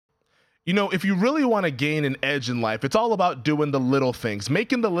You know, if you really want to gain an edge in life, it's all about doing the little things,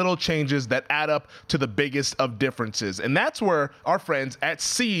 making the little changes that add up to the biggest of differences. And that's where our friends at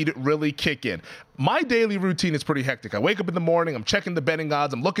Seed really kick in. My daily routine is pretty hectic. I wake up in the morning, I'm checking the betting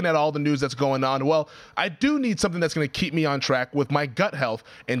odds, I'm looking at all the news that's going on. Well, I do need something that's going to keep me on track with my gut health,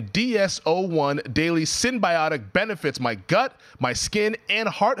 and DS-01 Daily Symbiotic benefits my gut, my skin, and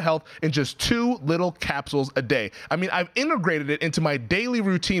heart health in just 2 little capsules a day. I mean, I've integrated it into my daily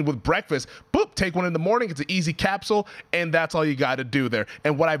routine with breakfast. Boop, take one in the morning, it's an easy capsule, and that's all you got to do there.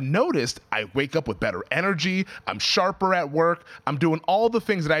 And what I've noticed, I wake up with better energy, I'm sharper at work, I'm doing all the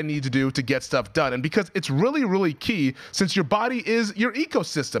things that I need to do to get stuff done. And because it's really, really key, since your body is your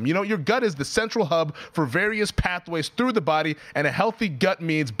ecosystem. You know, your gut is the central hub for various pathways through the body, and a healthy gut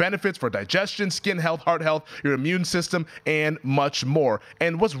means benefits for digestion, skin health, heart health, your immune system, and much more.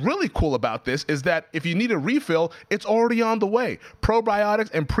 And what's really cool about this is that if you need a refill, it's already on the way.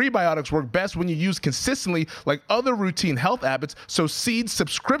 Probiotics and prebiotics work best when you use consistently like other routine health habits, so Seed's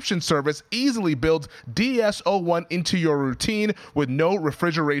subscription service easily builds DS-01 into your routine with no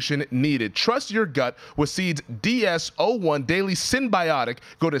refrigeration needed. Trust your gut with Seed's DS-01 Daily Symbiotic.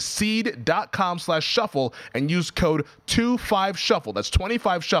 Go to seed.com/shuffle and use code 25SHUFFLE. That's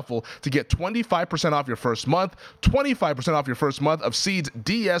 25SHUFFLE to get 25% off your first month, 25% off your first month of Seed's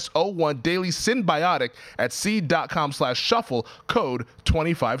DS-01 Daily Symbiotic at seed.com/shuffle, code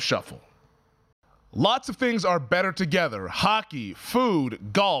 25SHUFFLE. Lots of things are better together. Hockey,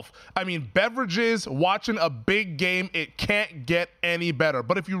 food, golf. I mean, beverages, watching a big game, it can't get any better.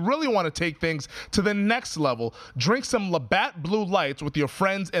 But if you really want to take things to the next level, drink some Labatt Blue Lights with your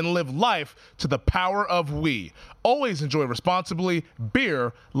friends and live life to the power of we. Always enjoy responsibly.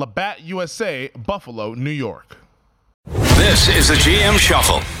 Beer, Labatt USA, Buffalo, New York. This is the GM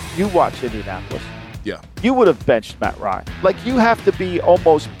Shuffle. You watch Indianapolis. Yeah. You would have benched Matt Ryan. Like, you have to be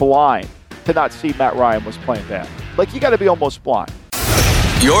almost blind to not see Matt Ryan was playing bad. Like, you got to be almost blind.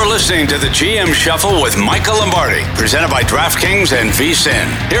 You're listening to the GM Shuffle with Michael Lombardi, presented by DraftKings and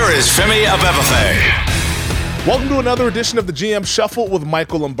VSiN. Here is Femi Abebefe. Welcome to another edition of the GM Shuffle with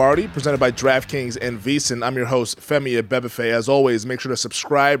Michael Lombardi, presented by DraftKings and VSiN. I'm your host, Femi Abebefe. As always, make sure to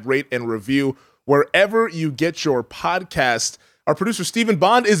subscribe, rate, and review wherever you get your podcast. Our producer, Stephen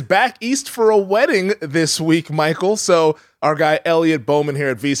Bond, is back east for a wedding this week, Michael. So our guy, Elliot Bowman here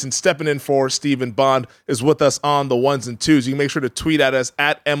at VSiN, stepping in for Stephen Bond, is with us on the ones and twos. You can make sure to tweet at us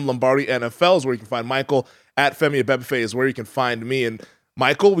at MLombardiNFL is where you can find Michael. At Femi Abebefe is where you can find me. And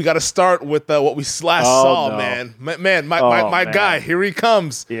Michael, we got to start with what we last saw, no. man. My guy, here he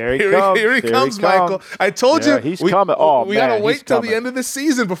comes. Here he comes, Michael. I told you, he's coming. Oh, we got to wait till the end of the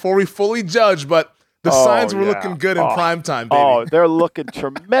season before we fully judge, but the signs were looking good in prime time, baby. Oh, they're looking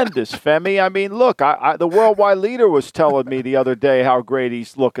tremendous, Femi. I mean, look, the worldwide leader was telling me the other day how great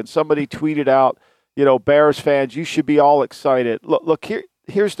he's looking. Somebody tweeted out, Bears fans, you should be all excited. Look,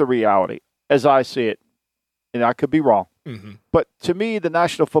 here's the reality, as I see it, and I could be wrong. Mm-hmm. But to me, the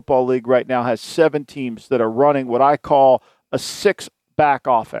National Football League right now has 7 teams that are running what I call a 6-back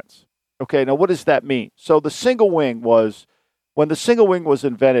offense. Okay, now what does that mean? So the single wing when the single wing was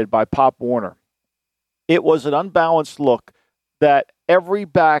invented by Pop Warner, it was an unbalanced look that every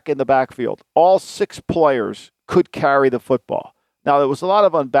back in the backfield, all 6 players could carry the football. Now, there was a lot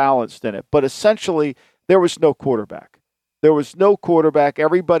of unbalanced in it, but essentially there was no quarterback.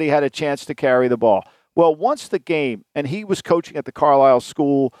 Everybody had a chance to carry the ball. Well, once the game, and he was coaching at the Carlisle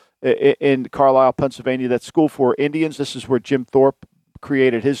School in Carlisle, Pennsylvania, that school for Indians. This is where Jim Thorpe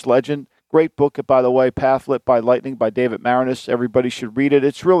created his legend. Great book, by the way, Path Lit by Lightning by David Marinis. Everybody should read it.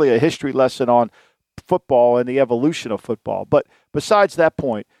 It's really a history lesson on football and the evolution of football. But besides that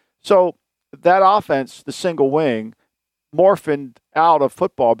point, so that offense, the single wing, morphed out of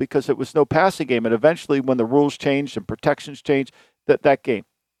football because it was no passing game. And eventually when the rules changed and protections changed, that game.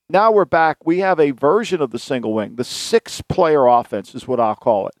 Now we're back. We have a version of the single wing. The 6-player offense is what I'll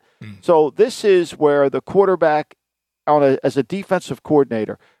call it. So this is where the quarterback, as a defensive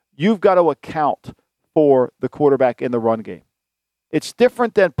coordinator, you've got to account for the quarterback in the run game. It's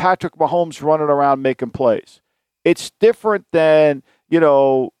different than Patrick Mahomes running around making plays. It's different than,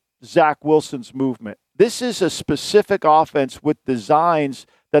 Zach Wilson's movement. This is a specific offense with designs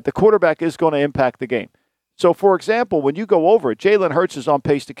that the quarterback is going to impact the game. So, for example, when you go over it, Jalen Hurts is on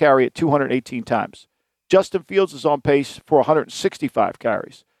pace to carry it 218 times. Justin Fields is on pace for 165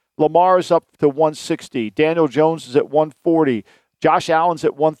 carries. Lamar is up to 160. Daniel Jones is at 140. Josh Allen's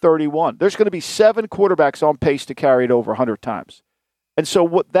at 131. There's going to be 7 quarterbacks on pace to carry it over 100 times. And so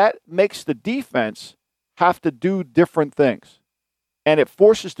what that makes the defense have to do different things. And it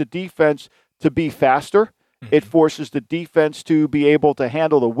forces the defense to be faster. It forces the defense to be able to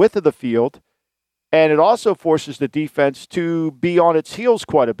handle the width of the field. And it also forces the defense to be on its heels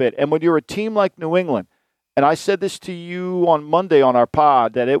quite a bit. And when you're a team like New England, and I said this to you on Monday on our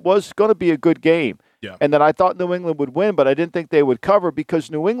pod, that it was going to be a good game. Yeah. And that I thought New England would win, but I didn't think they would cover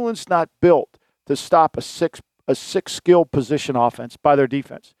because New England's not built to stop a six skill position offense by their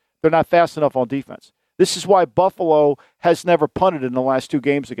defense. They're not fast enough on defense. This is why Buffalo has never punted in the last 2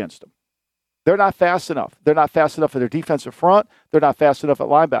 games against them. They're not fast enough. They're not fast enough at their defensive front. They're not fast enough at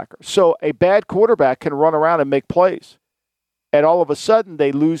linebacker. So a bad quarterback can run around and make plays. And all of a sudden,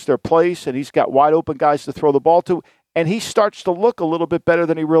 they lose their place, and he's got wide open guys to throw the ball to, and he starts to look a little bit better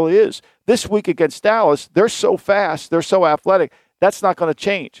than he really is. This week against Dallas, they're so fast, they're so athletic. That's not going to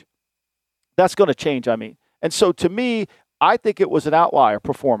change. That's going to change, I mean. And so to me, I think it was an outlier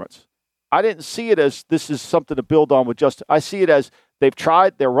performance. I didn't see it as this is something to build on with Justin. I see it as they've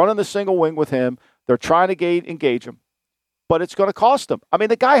tried, they're running the single wing with him. They're trying to engage him, but it's going to cost them. I mean,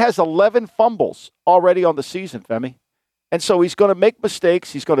 the guy has 11 fumbles already on the season, Femi. And so he's going to make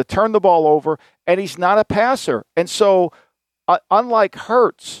mistakes. He's going to turn the ball over, and he's not a passer. And so unlike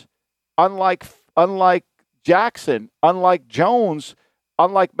Hurts, unlike Jackson, unlike Jones,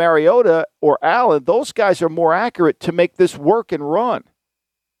 unlike Mariota or Allen, those guys are more accurate to make this work and run.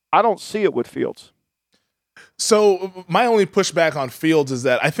 I don't see it with Fields. So my only pushback on Fields is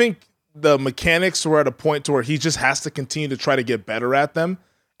that I think the mechanics were at a point to where he just has to continue to try to get better at them.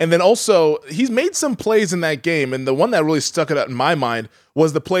 And then also, he's made some plays in that game, and the one that really stuck out in my mind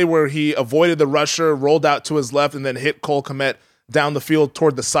was the play where he avoided the rusher, rolled out to his left, and then hit Cole Kmet down the field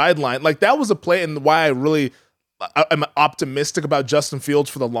toward the sideline. Like, that was a play, and why I'm optimistic about Justin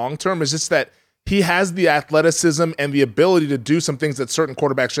Fields for the long term is just that he has the athleticism and the ability to do some things that certain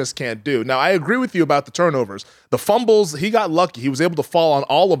quarterbacks just can't do. Now, I agree with you about the turnovers. The fumbles, he got lucky. He was able to fall on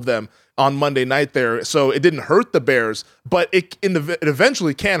all of them on Monday night there, so it didn't hurt the Bears, but it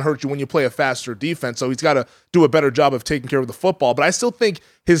eventually can hurt you when you play a faster defense, so he's got to do a better job of taking care of the football. But I still think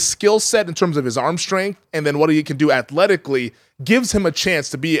his skill set in terms of his arm strength and then what he can do athletically gives him a chance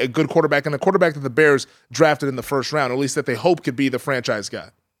to be a good quarterback and a quarterback that the Bears drafted in the first round, or at least that they hope could be the franchise guy.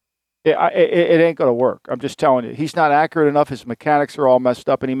 Yeah, it ain't going to work. I'm just telling you. He's not accurate enough. His mechanics are all messed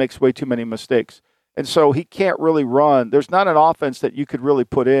up, and he makes way too many mistakes. And so he can't really run. There's not an offense that you could really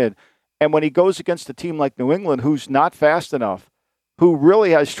put in. And when he goes against a team like New England, who's not fast enough, who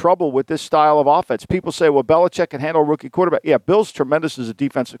really has trouble with this style of offense, people say, well, Belichick can handle a rookie quarterback. Yeah, Bill's tremendous as a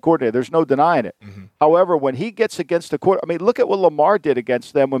defensive coordinator. There's no denying it. Mm-hmm. However, when he gets against a quarterback, I mean, look at what Lamar did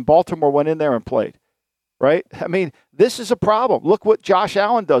against them when Baltimore went in there and played. Right? I mean, this is a problem. Look what Josh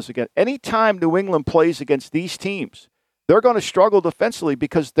Allen does again. Anytime New England plays against these teams, they're going to struggle defensively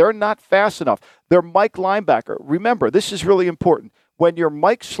because they're not fast enough. They're Mike linebacker. Remember, this is really important. When you're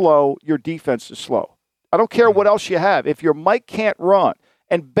Mike slow, your defense is slow. I don't care what else you have. If your Mike can't run,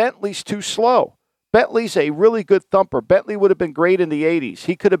 and Bentley's too slow. Bentley's a really good thumper. Bentley would have been great in the 80s.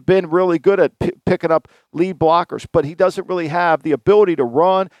 He could have been really good at picking up lead blockers, but he doesn't really have the ability to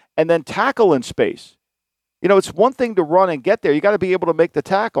run and then tackle in space. You know, it's one thing to run and get there. You got to be able to make the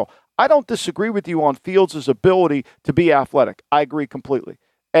tackle. I don't disagree with you on Fields' ability to be athletic. I agree completely.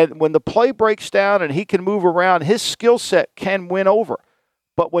 And when the play breaks down and he can move around, his skill set can win over.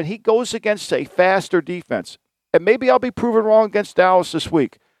 But when he goes against a faster defense, and maybe I'll be proven wrong against Dallas this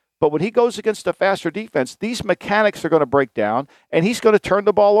week, but when he goes against a faster defense, these mechanics are going to break down, and he's going to turn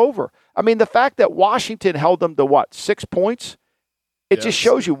the ball over. I mean, the fact that Washington held them to, 6 points? It just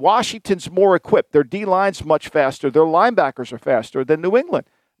shows you Washington's more equipped. Their D-line's much faster. Their linebackers are faster than New England.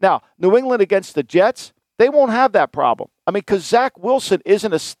 Now, New England against the Jets, they won't have that problem. I mean, because Zach Wilson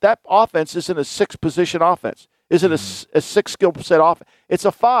isn't that offense isn't a 6-position offense, isn't a 6-skill set offense. It's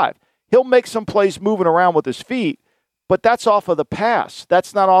a 5. He'll make some plays moving around with his feet, but that's off of the pass.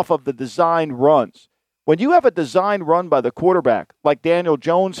 That's not off of the design runs. When you have a design run by the quarterback, like Daniel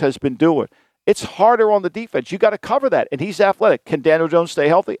Jones has been doing, it's harder on the defense. You got to cover that, and he's athletic. Can Daniel Jones stay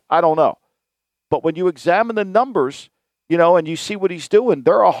healthy? I don't know. But when you examine the numbers, and you see what he's doing,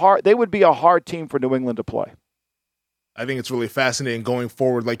 they would be a hard team for New England to play. I think it's really fascinating going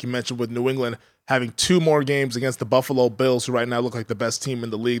forward, like you mentioned, with New England having 2 more games against the Buffalo Bills, who right now look like the best team in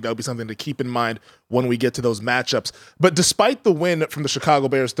the league. That would be something to keep in mind when we get to those matchups. But despite the win from the Chicago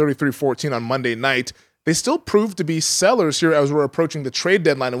Bears 33-14 on Monday night, they still proved to be sellers here as we're approaching the trade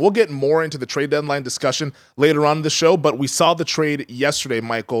deadline. And we'll get more into the trade deadline discussion later on in the show, but we saw the trade yesterday,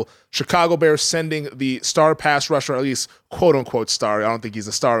 Michael. Chicago Bears sending the star pass rusher, at least quote-unquote star. I don't think he's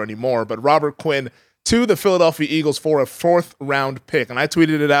a star anymore, but Robert Quinn to the Philadelphia Eagles for a 4th-round pick. And I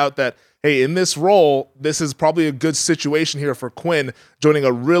tweeted it out that, hey, in this role, this is probably a good situation here for Quinn, joining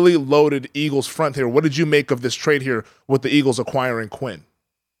a really loaded Eagles front here. What did you make of this trade here with the Eagles acquiring Quinn?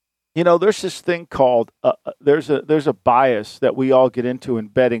 You know, there's this thing called there's a bias that we all get into in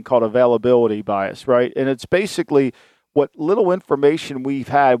betting called availability bias, right? And it's basically what little information we've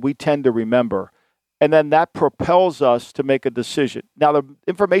had, we tend to remember, and then that propels us to make a decision. Now, the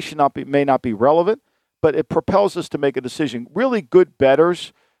information may not be relevant, but it propels us to make a decision. Really good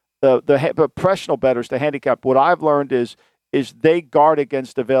bettors, the professional bettors, the handicap. What I've learned is they guard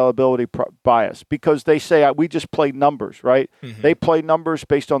against availability bias because they say we just play numbers, right? Mm-hmm. They play numbers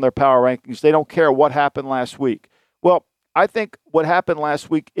based on their power rankings. They don't care what happened last week. Well, I think what happened last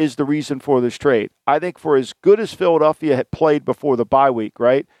week is the reason for this trade. I think for as good as Philadelphia had played before the bye week,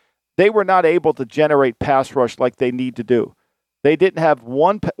 right, they were not able to generate pass rush like they need to do. They didn't have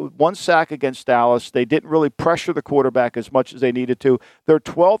one sack against Dallas. They didn't really pressure the quarterback as much as they needed to. They're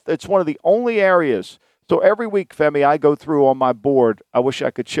 12th. It's one of the only areas. So every week, Femi, I go through on my board. I wish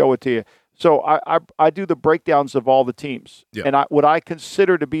I could show it to you. So I do the breakdowns of all the teams. Yeah. And what I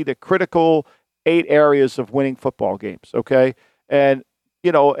consider to be the critical 8 areas of winning football games, okay? And,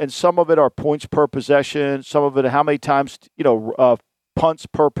 and some of it are points per possession. Some of it how many times, punts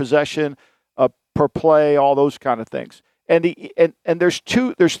per possession, per play, all those kind of things. And there's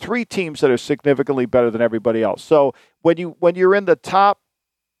 3 teams that are significantly better than everybody else. So when you're in the top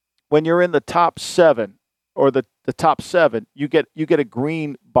 7 or the top 7, you get a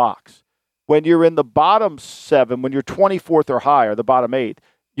green box. When you're in the bottom 7, when you're 24th or higher, the bottom 8,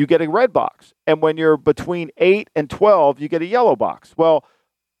 you get a red box. And when you're between 8 and 12, you get a yellow box. Well,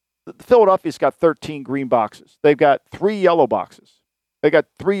 Philadelphia's got 13 green boxes. They've got 3 yellow boxes.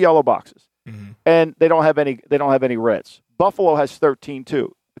 Mm-hmm. And they don't have any reds. Buffalo has 13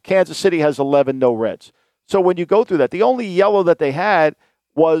 too. Kansas City has 11 no reds. So when you go through that, the only yellow that they had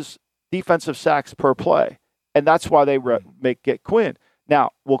was defensive sacks per play, and that's why they get Quinn.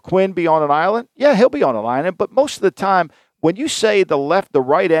 Now, will Quinn be on an island? Yeah, he'll be on an island, but most of the time, when you say the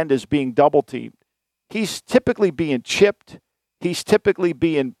right end is being double teamed, he's typically being chipped. He's typically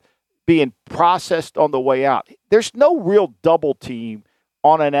being processed on the way out. There's no real double team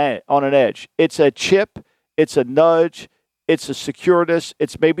on an edge. It's a chip, it's a nudge, it's a secureness,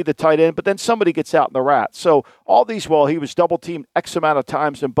 it's maybe the tight end, but then somebody gets out in the rat. So all these, he was double teamed X amount of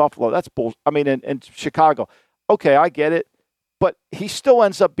times in Buffalo. That's bull. I mean, in Chicago. Okay, I get it, but he still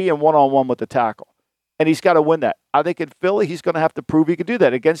ends up being one-on-one with the tackle, and he's got to win that. I think in Philly, he's going to have to prove he can do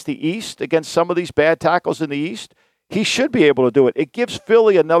that against the East, against some of these bad tackles in the East. He should be able to do it. It gives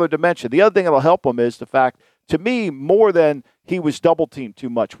Philly another dimension. The other thing that will help him is the fact, to me, more than he was double-teamed too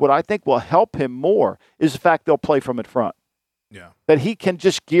much, what I think will help him more is the fact they'll play from in front. Yeah. That he can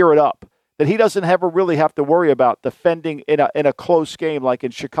just gear it up. That he doesn't really have to worry about defending in a close game like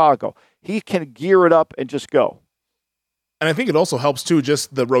in Chicago. He can gear it up and just go. And I think it also helps, too,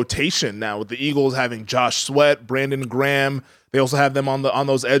 just the rotation now with the Eagles having Josh Sweat, Brandon Graham. They also have them on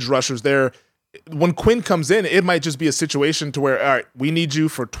those edge rushers there. When Quinn comes in, it might just be a situation to where, all right, we need you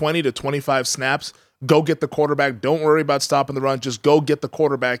for 20 to 25 snaps. Go get the quarterback. Don't worry about stopping the run. Just go get the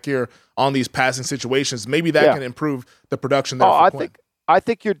quarterback here on these passing situations. Maybe that can improve the production there for Quinn. I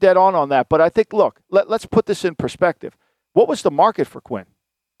think you're dead on that. But I think, look, let's put this in perspective. What was the market for Quinn?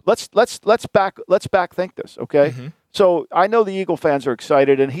 Let's back think this, okay? Mm-hmm. So I know the Eagle fans are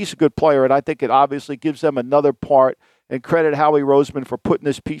excited, and he's a good player, and I think it obviously gives them another part, and credit Howie Roseman for putting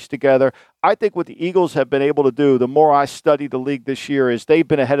this piece together. I think what the Eagles have been able to do, the more I study the league this year, is they've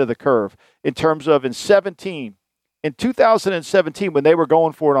been ahead of the curve in terms of in 2017, when they were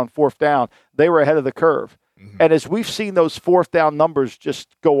going for it on 4th down, they were ahead of the curve. Mm-hmm. And as we've seen those 4th down numbers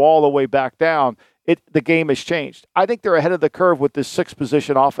just go all the way back down, the game has changed. I think they're ahead of the curve with this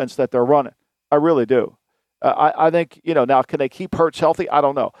 6-position offense that they're running. I really do. I think, now can they keep Hurts healthy? I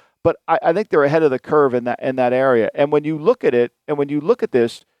don't know. But I think they're ahead of the curve in that area. And when you look at it, and when you look at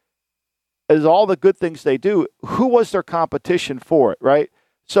this, as all the good things they do, who was their competition for it, right?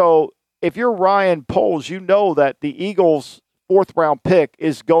 So if you're Ryan Poles, you know that the Eagles' 4th-round pick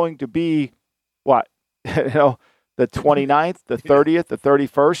is going to be, what? The 29th, the 30th, the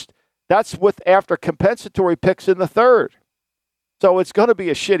 31st. That's after compensatory picks in the 3rd. So it's going to be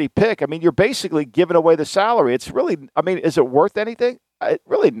a shitty pick. I mean, you're basically giving away the salary. It's really, is it worth anything?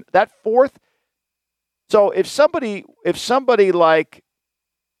 Really, that 4th. So if somebody like,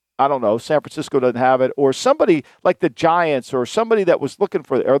 I don't know, San Francisco doesn't have it, or somebody like the Giants, or somebody that was looking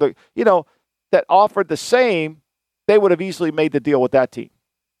for, that offered the same, they would have easily made the deal with that team.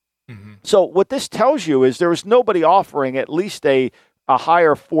 Mm-hmm. So what this tells you is there is nobody offering at least a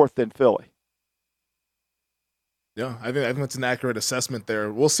higher 4th than Philly. Yeah, I think that's an accurate assessment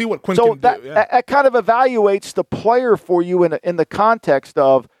there. We'll see what Quinn So can that, do. Yeah. that kind of evaluates the player for you in the context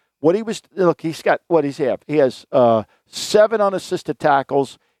of what he was. Look, he's got what does he have? He has 7 unassisted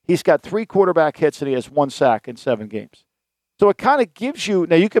tackles. He's got 3 quarterback hits, and he has 1 sack in 7 games. So it kind of gives you.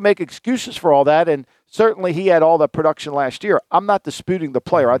 Now you can make excuses for all that, and certainly he had all that production last year. I'm not disputing the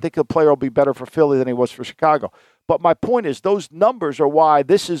player. I think the player will be better for Philly than he was for Chicago. But my point is, those numbers are why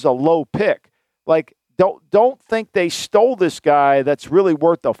this is a low pick. Like. Don't think they stole this guy that's really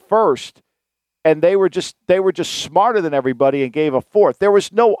worth a first, and they were just smarter than everybody and gave a 4th. There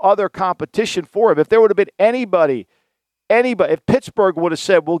was no other competition for him. If there would have been anybody, if Pittsburgh would have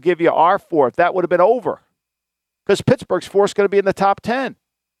said, we'll give you our 4th, that would have been over. Because Pittsburgh's 4th is going to be in the top 10.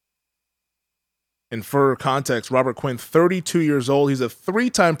 And for context, Robert Quinn, 32 years old. He's a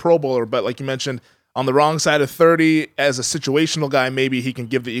 3-time Pro Bowler, but like you mentioned, on the wrong side of 30, as a situational guy, maybe he can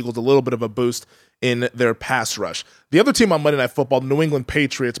give the Eagles a little bit of a boost in their pass rush. The other team on Monday Night Football, the New England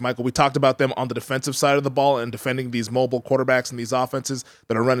Patriots, Michael, we talked about them on the defensive side of the ball and defending these mobile quarterbacks and these offenses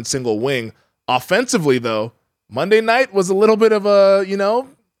that are running single wing. Offensively, though, Monday night was a little bit of a,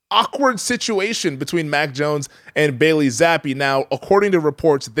 awkward situation between Mac Jones and Bailey Zappi. Now, according to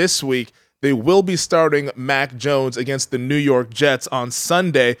reports this week, they will be starting Mac Jones against the New York Jets on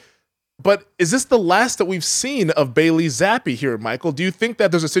Sunday. But is this the last that we've seen of Bailey Zappi here, Michael? Do you think that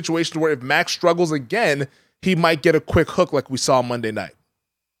there's a situation where if Mac struggles again, he might get a quick hook like we saw Monday night?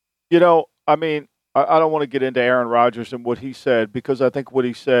 I don't want to get into Aaron Rodgers and what he said, because I think what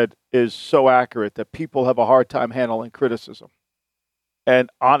he said is so accurate that people have a hard time handling criticism and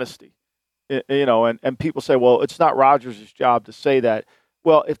honesty. And people say, well, it's not Rodgers' job to say that.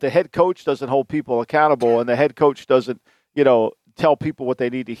 Well, if the head coach doesn't hold people accountable and the head coach doesn't, tell people what they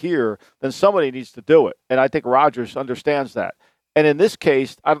need to hear, then somebody needs to do it. And I think Rodgers understands that. And in this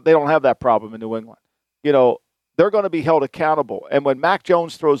case, they don't have that problem in New England. They're going to be held accountable. And when Mac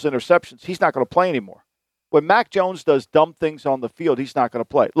Jones throws interceptions, he's not going to play anymore. When Mac Jones does dumb things on the field, he's not going to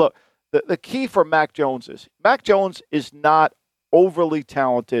play. Look, the key for Mac Jones is not overly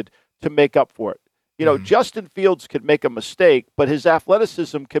talented to make up for it. Justin Fields could make a mistake, but his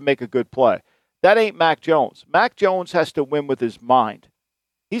athleticism can make a good play. That ain't Mac Jones. Mac Jones has to win with his mind.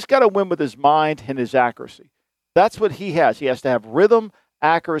 He's got to win with his mind and his accuracy. That's what he has. He has to have rhythm,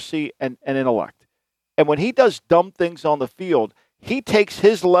 accuracy, and intellect. And when he does dumb things on the field, he takes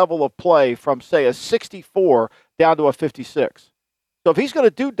his level of play from, say, a 64 down to a 56. So if he's going to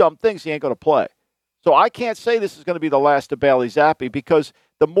do dumb things, he ain't going to play. So I can't say this is going to be the last of Bailey Zappi, because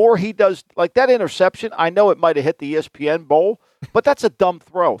the more he does, like that interception, I know it might have hit the ESPN bowl, but that's a dumb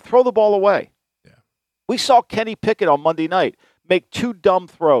throw. Throw the ball away. We saw Kenny Pickett on Monday night make 2 dumb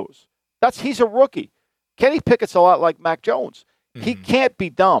throws. He's a rookie. Kenny Pickett's a lot like Mac Jones. Mm-hmm. He can't be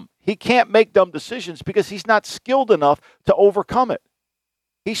dumb. He can't make dumb decisions because he's not skilled enough to overcome it.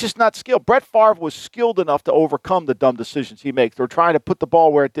 He's just not skilled. Brett Favre was skilled enough to overcome the dumb decisions he makes. They're trying to put the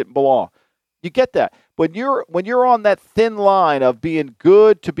ball where it didn't belong. You get that. When you're on that thin line of being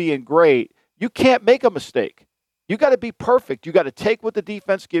good to being great, you can't make a mistake. You got to be perfect. You got to take what the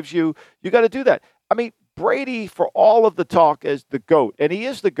defense gives you. You got to do that. Brady, for all of the talk, is the GOAT, and he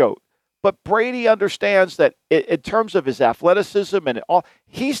is the GOAT. But Brady understands that in terms of his athleticism and all,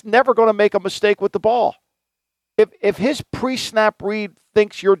 he's never going to make a mistake with the ball. If his pre-snap read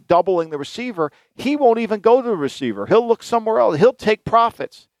thinks you're doubling the receiver, he won't even go to the receiver. He'll look somewhere else. He'll take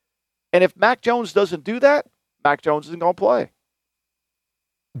profits. And if Mac Jones doesn't do that, Mac Jones isn't going to play.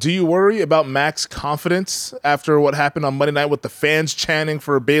 Do you worry about Mac's confidence after what happened on Monday night with the fans chanting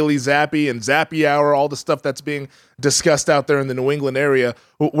for Bailey Zappi and Zappi Hour, all the stuff that's being discussed out there in the New England area?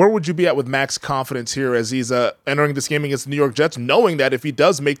 Where would you be at with Mac's confidence here as he's entering this game against the New York Jets, knowing that if he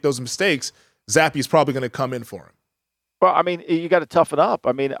does make those mistakes, Zappi's probably going to come in for him? Well, you got to toughen up.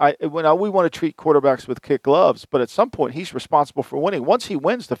 We want to treat quarterbacks with kid gloves, but at some point he's responsible for winning. Once he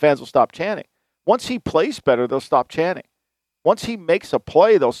wins, the fans will stop chanting. Once he plays better, they'll stop chanting. Once he makes a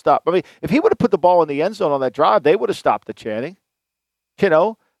play, they'll stop. If he would have put the ball in the end zone on that drive, they would have stopped the chanting.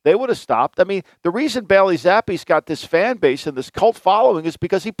 They would have stopped. The reason Bailey Zappi's got this fan base and this cult following is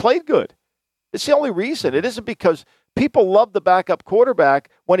because he played good. It's the only reason. It isn't because people love the backup quarterback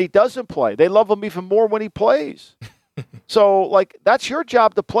when he doesn't play. They love him even more when he plays. So, that's your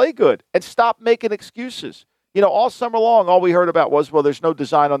job, to play good and stop making excuses. All summer long, all we heard about was, there's no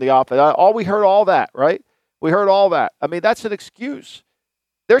design on the offense. We heard all that, right? We heard all that. That's an excuse.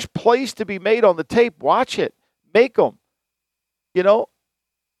 There's plays to be made on the tape. Watch it. Make them. Your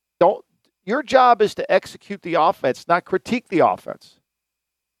job is to execute the offense, not critique the offense.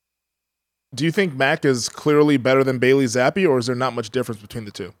 Do you think Mac is clearly better than Bailey Zappi, or is there not much difference between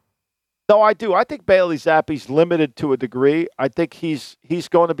the two? No, I do. I think Bailey Zappe's limited to a degree. I think he's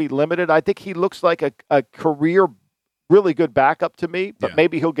going to be limited. I think he looks like a career really good backup to me, but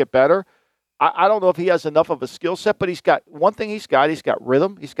maybe he'll get better. I don't know if he has enough of a skill set, but he's got one thing he's got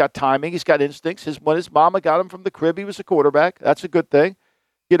rhythm, he's got timing, he's got instincts. When his mama got him from the crib, he was a quarterback. That's a good thing.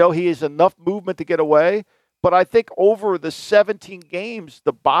 He has enough movement to get away. But I think over the 17 games,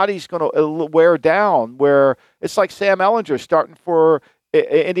 the body's going to wear down, where it's like Sam Ehlinger starting for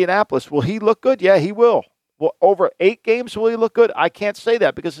Indianapolis. Will he look good? Yeah, he will. Well, over 8 games, will he look good? I can't say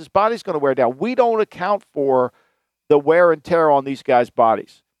that because his body's going to wear down. We don't account for the wear and tear on these guys'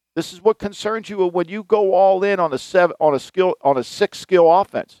 bodies. This is what concerns you when you go all in on a 6-skill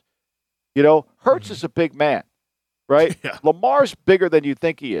offense. Hurts is a big man, right? Yeah. Lamar's bigger than you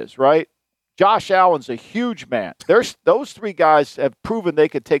think he is, right? Josh Allen's a huge man. Those 3 guys have proven they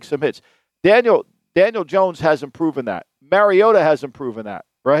could take some hits. Daniel Jones hasn't proven that. Mariota hasn't proven that,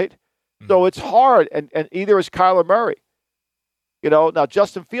 right? Mm-hmm. So it's hard, and either is Kyler Murray. Now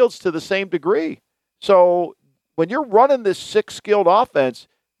Justin Fields to the same degree. So when you're running this 6-skilled offense,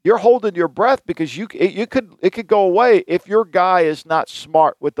 you're holding your breath because it could go away if your guy is not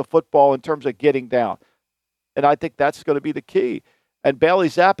smart with the football in terms of getting down. And I think that's going to be the key. And Bailey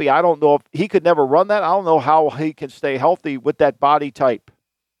Zappe, I don't know if he could never run that. I don't know how he can stay healthy with that body type.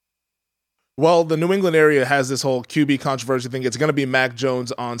 Well, the New England area has this whole QB controversy thing. It's going to be Mac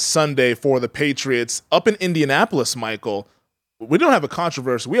Jones on Sunday for the Patriots. Up in Indianapolis, Michael, we don't have a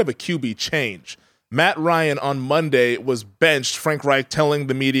controversy. We have a QB change. Matt Ryan on Monday was benched, Frank Reich telling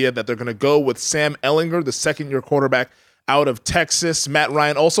the media that they're going to go with Sam Ehlinger, the second-year quarterback out of Texas. Matt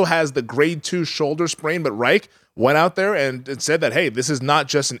Ryan also has the grade 2 shoulder sprain, but Reich went out there and said that, hey, this is not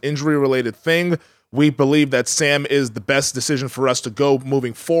just an injury-related thing. We believe that Sam is the best decision for us to go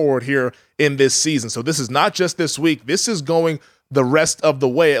moving forward here in this season. So this is not just this week. This is going the rest of the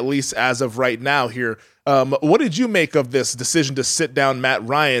way, at least as of right now here. What did you make of this decision to sit down Matt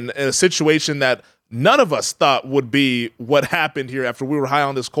Ryan in a situation that none of us thought would be what happened here after we were high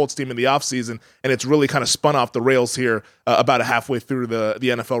on this Colts team in the offseason, and it's really kind of spun off the rails here about halfway through the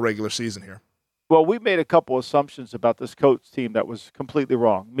NFL regular season here? Well, we made a couple assumptions about this Colts team that was completely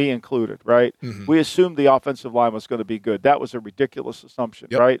wrong, me included, right? Mm-hmm. We assumed the offensive line was going to be good. That was a ridiculous assumption,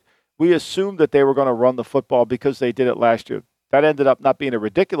 right? We assumed that they were going to run the football because they did it last year. That ended up not being a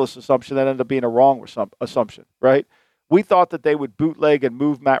ridiculous assumption. That ended up being a wrong assumption, right? We thought that they would bootleg and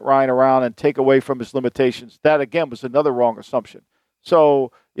move Matt Ryan around and take away from his limitations. That, again, was another wrong assumption.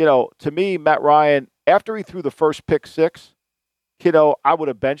 So, to me, Matt Ryan, after he threw the first pick 6, I would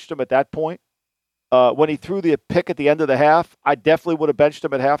have benched him at that point. When he threw the pick at the end of the half, I definitely would have benched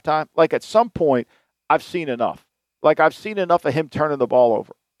him at halftime. Like, at some point, I've seen enough. I've seen enough of him turning the ball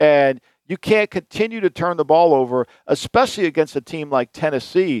over. And you can't continue to turn the ball over, especially against a team like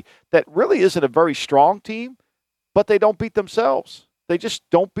Tennessee that really isn't a very strong team. But they don't beat themselves. They just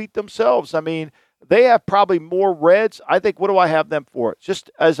don't beat themselves. I mean, they have probably more reds. I think, what do I have them for? Just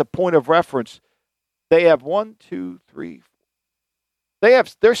as a point of reference, they have 1, 2, 3, 4.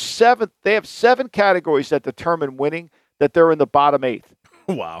 They have 7 categories that determine winning, that they're in the bottom 8th.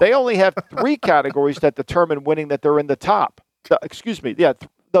 Wow. They only have 3 categories that determine winning, that they're in the top. Excuse me. Yeah.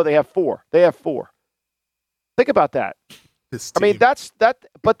 No, they have 4. They have 4. Think about that. I mean, that's that,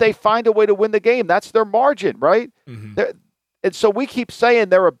 but they find a way to win the game. That's their margin, right? Mm-hmm. And so we keep saying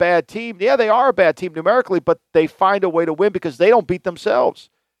they're a bad team. Yeah, they are a bad team numerically, but they find a way to win because they don't beat themselves.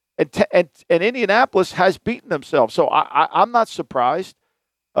 And Indianapolis has beaten themselves. So I'm not surprised.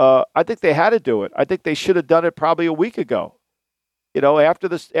 I think they had to do it. I think they should have done it probably a week ago.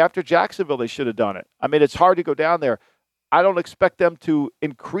 After Jacksonville, they should have done it. I mean, it's hard to go down there. I don't expect them to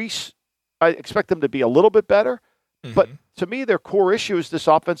increase. I expect them to be a little bit better. Mm-hmm. But to me, their core issue is this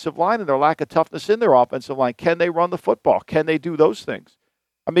offensive line and their lack of toughness in their offensive line. Can they run the football? Can they do those things?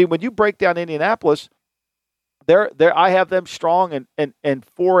 I mean, when you break down Indianapolis, I have them strong in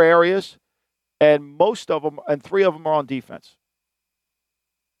 4 areas, and most of them, and 3 of them are on defense.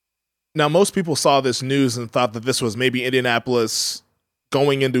 Now, most people saw this news and thought that this was maybe Indianapolis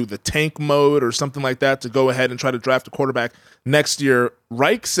going into the tank mode or something like that to go ahead and try to draft a quarterback next year.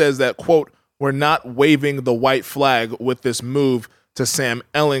 Reich says that, quote, "We're not waving the white flag with this move to Sam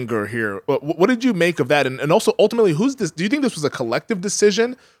Ehlinger here." What did you make of that? And also, ultimately, who's this? Do you think this was a collective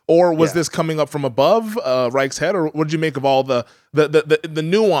decision, or was this coming up from above Reich's head? Or what did you make of all the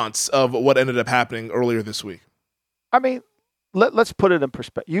nuance of what ended up happening earlier this week? I mean, let's put it in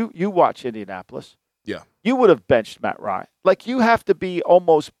perspective. You watch Indianapolis. Yeah. You would have benched Matt Ryan. Like, you have to be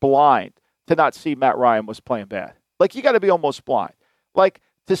almost blind to not see Matt Ryan was playing bad. Like, you got to be almost blind. Like,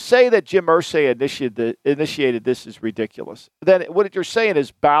 to say that Jim Irsay initiated this is ridiculous. Then what you're saying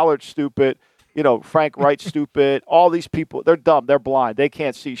is Ballard's stupid, Frank Wright's stupid. All these people, they're dumb, they're blind, they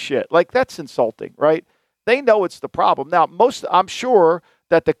can't see shit. Like, that's insulting, right? They know it's the problem. Now, I'm sure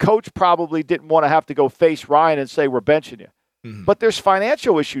that the coach probably didn't want to have to go face Ryan and say, we're benching you. Mm-hmm. But there's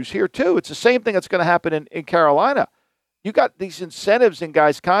financial issues here, too. It's the same thing that's going to happen in Carolina. You got these incentives in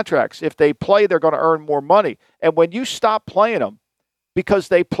guys' contracts. If they play, they're going to earn more money. And when you stop playing them because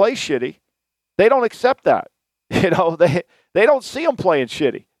they play shitty, they don't accept that. They don't see them playing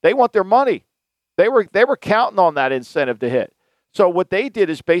shitty. They want their money. They were counting on that incentive to hit. So what they did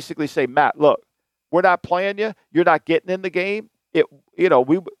is basically say, Matt, look, we're not playing you. You're not getting in the game. If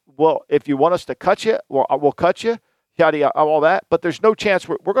you want us to cut you, we'll cut you. All that. But there's no chance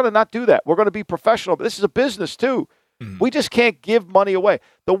we're going to not do that. We're going to be professional. But this is a business too. Mm-hmm. We just can't give money away.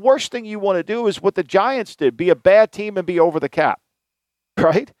 The worst thing you want to do is what the Giants did: be a bad team and be over the cap.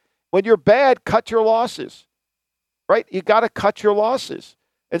 Right? When you're bad, cut your losses. Right? You got to cut your losses.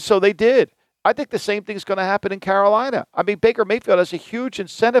 And so they did. I think the same thing is going to happen in Carolina. I mean, Baker Mayfield has a huge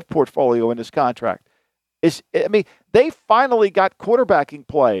incentive portfolio in his contract. They finally got quarterbacking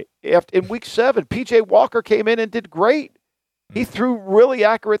play. In week 7, P.J. Walker came in and did great. He threw really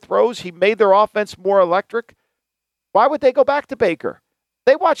accurate throws. He made their offense more electric. Why would they go back to Baker?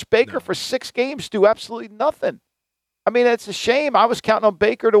 They watched Baker for 6 games do absolutely nothing. I mean, it's a shame. I was counting on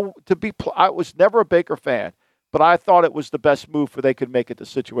Baker to be – I was never a Baker fan, but I thought it was the best move for they could make it the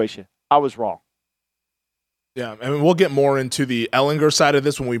situation. I was wrong. Yeah, I mean, we'll get more into the Ellinger side of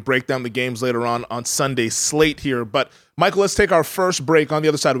this when we break down the games later on Sunday's slate here. But, Michael, let's take our first break. On the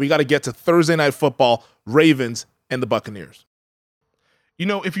other side, we got to get to Thursday Night Football, Ravens and the Buccaneers.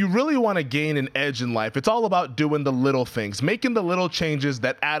 If you really want to gain an edge in life, it's all about doing the little things, making the little changes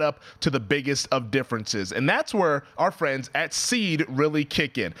that add up to the biggest of differences. And that's where our friends at Seed really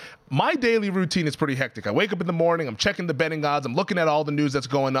kick in. My daily routine is pretty hectic. I wake up in the morning, I'm checking the betting odds, I'm looking at all the news that's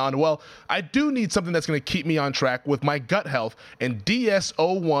going on. Well, I do need something that's going to keep me on track with my gut health, and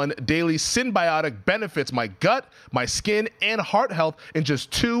DS-01 Daily Synbiotic benefits my gut, my skin, and heart health in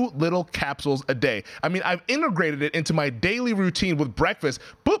just 2 little capsules a day. I mean, I've integrated it into my daily routine with breakfast.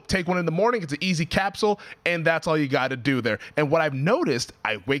 Boop, take one in the morning, it's an easy capsule, and that's all you got to do there. And what I've noticed,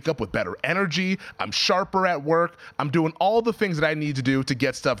 I wake up with better energy, I'm sharper at work, I'm doing all the things that I need to do to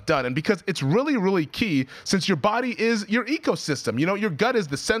get stuff done. And because it's really, really key, since your body is your ecosystem. Your gut is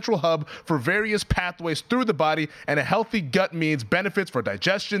the central hub for various pathways through the body, and a healthy gut means benefits for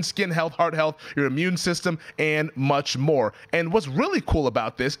digestion, skin health, heart health, your immune system, and much more. And what's really cool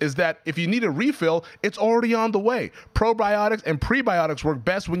about this is that if you need a refill, it's already on the way. Probiotics and prebiotics work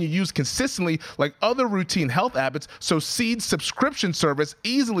best when you use consistently like other routine health habits, so Seed's subscription service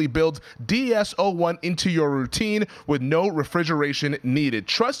easily builds DS-01 into your routine with no refrigeration needed.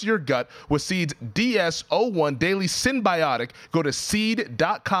 Trust your gut with Seed's DS-01 Daily Synbiotic. Go to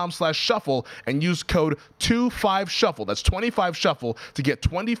seed.com/shuffle and use code 25SHUFFLE. That's 25SHUFFLE to get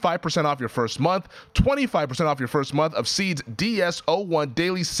 25% off your first month, 25% off your first month of Seed's DS-01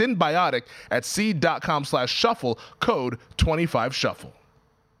 Daily Synbiotic at seed.com/shuffle, code 25SHUFFLE.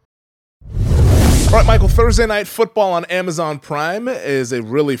 All right, Michael, Thursday Night Football on Amazon Prime is a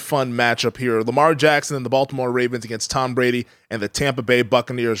really fun matchup here. Lamar Jackson and the Baltimore Ravens against Tom Brady and the Tampa Bay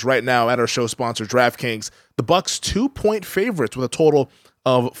Buccaneers right now at our show sponsor, DraftKings. The Bucs 2-point favorites with a total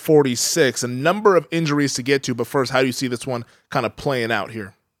of 46. A number of injuries to get to, but first, how do you see this one kind of playing out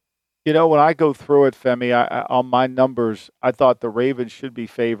here? When I go through it, Femi, on my numbers, I thought the Ravens should be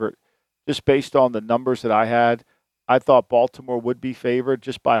favored just based on the numbers that I had. I thought Baltimore would be favored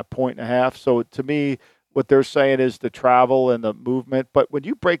just by 1.5. So to me, what they're saying is the travel and the movement. But when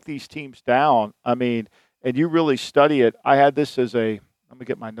you break these teams down, and you really study it, I had this as let me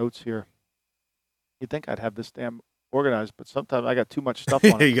get my notes here. You'd think I'd have this damn organized, but sometimes I got too much stuff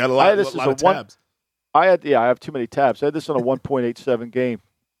on it. You got a lot of tabs. I have too many tabs. I had this on a 1.87 game.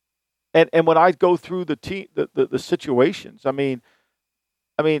 And when I go through the situations, I mean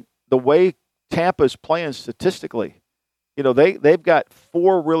the way Tampa's playing statistically, they've got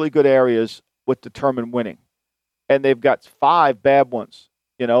 4 really good areas with determined winning, and they've got 5 bad ones,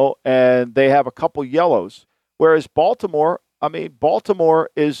 and they have a couple yellows. Whereas Baltimore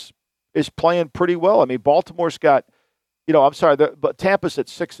is playing pretty well. Baltimore's got, but Tampa's at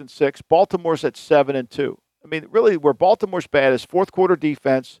 6-6. Baltimore's at 7-2. Really, where Baltimore's bad is fourth quarter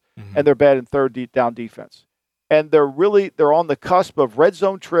defense, and they're bad in third down defense. And they're on the cusp of red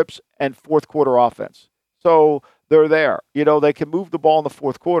zone trips and fourth quarter offense. So they're there. They can move the ball in the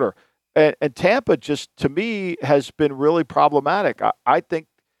fourth quarter. And Tampa just, to me, has been really problematic. I think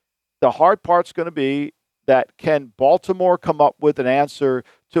the hard part's going to be that can Baltimore come up with an answer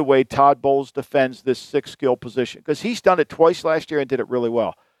to the way Todd Bowles defends this six-skill position? Because he's done it twice last year and did it really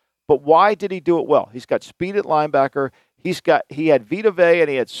well. But why did he do it well? He's got speed at linebacker. He had Vita Vea and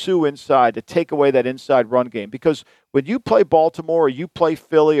he had Sue inside to take away that inside run game. Because when you play Baltimore or you play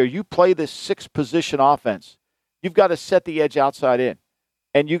Philly or you play this six-position offense, you've got to set the edge outside in.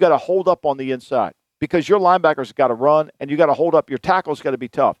 And you got to hold up on the inside because your linebackers got to run and you got to hold up. Your tackles got to be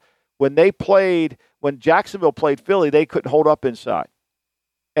tough. When Jacksonville played Philly, they couldn't hold up inside.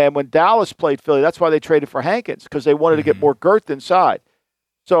 And when Dallas played Philly, that's why they traded for Hankins, because they wanted to get more girth inside.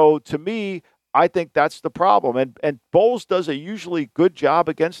 So to me, I think that's the problem. And Bowles does a usually good job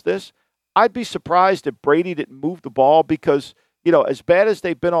against this. I'd be surprised if Brady didn't move the ball because, as bad as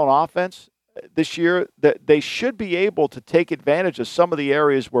they've been on offense this year, that they should be able to take advantage of some of the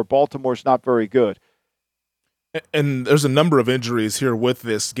areas where Baltimore's not very good. And there's a number of injuries here with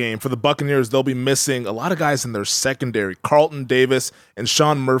this game. For the Buccaneers, they'll be missing a lot of guys in their secondary. Carlton Davis and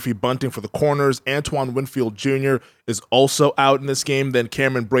Sean Murphy-Bunting for the corners. Antoine Winfield Jr. is also out in this game. Then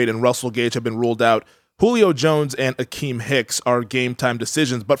Cameron Braid and Russell Gage have been ruled out. Julio Jones and Akeem Hicks are game-time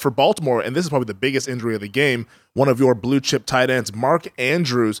decisions. But for Baltimore, and this is probably the biggest injury of the game, one of your blue-chip tight ends, Mark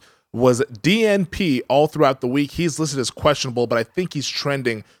Andrews, was DNP all throughout the week. He's listed as questionable, but I think he's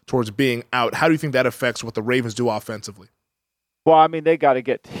trending towards being out. How do you think that affects what the Ravens do offensively? Well, I mean, they got to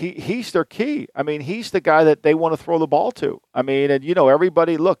get he's their key. I mean, he's the guy that they want to throw the ball to. I mean, and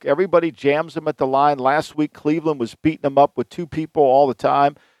everybody jams him at the line. Last week, Cleveland was beating him up with two people all the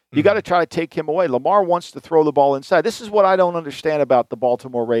time. You got to try to take him away. Lamar wants to throw the ball inside. This is what I don't understand about the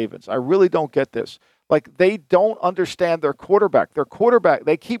Baltimore Ravens. I really don't get this. Like, they don't understand their quarterback.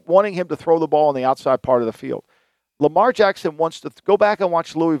 They keep wanting him to throw the ball on the outside part of the field. Lamar Jackson wants to go back and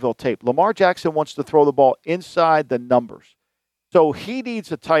watch Louisville tape. Lamar Jackson wants to throw the ball inside the numbers. So he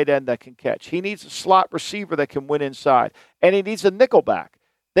needs a tight end that can catch. He needs a slot receiver that can win inside. And he needs a nickelback.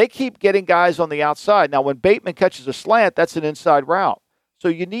 They keep getting guys on the outside. Now, when Bateman catches a slant, that's an inside route. So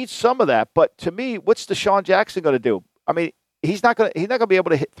you need some of that. But to me, what's Deshaun Jackson going to do? I mean, he's not going to be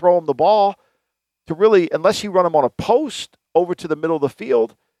able to throw him the ball to really, unless you run him on a post over to the middle of the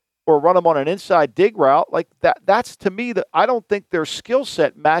field or run him on an inside dig route. Like that's to me that I don't think their skill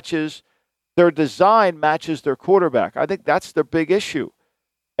set matches, their design matches their quarterback. I think that's their big issue.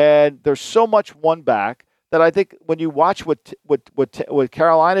 And there's so much one back that I think when you watch what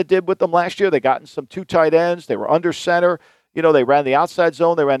Carolina did with them last year, they got in some two tight ends. They were under center. They ran the outside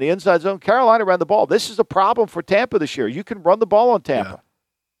zone. They ran the inside zone. Carolina ran the ball. This is a problem for Tampa this year. You can run the ball on Tampa. Yeah.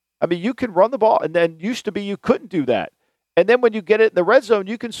 I mean, you can run the ball, and then used to be you couldn't do that. And then when you get it in the red zone,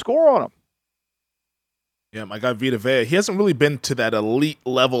 you can score on them. Yeah, my guy Vita Vea, he hasn't really been to that elite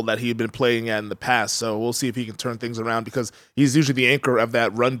level that he'd been playing at in the past, so we'll see if he can turn things around because he's usually the anchor of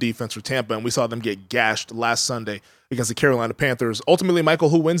that run defense for Tampa, and we saw them get gashed last Sunday against the Carolina Panthers. Ultimately, Michael,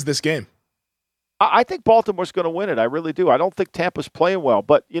 who wins this game? I think Baltimore's going to win it. I really do. I don't think Tampa's playing well,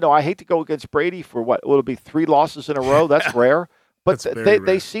 but, I hate to go against Brady for what will it be 3 losses in a row. That's rare. But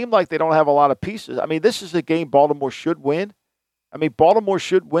they seem like they don't have a lot of pieces. I mean, this is a game Baltimore should win. I mean, Baltimore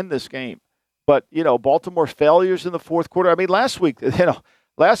should win this game. But, Baltimore's failures in the fourth quarter. I mean, last week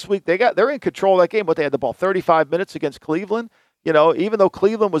they're in control of that game, but they had the ball 35 minutes against Cleveland. Even though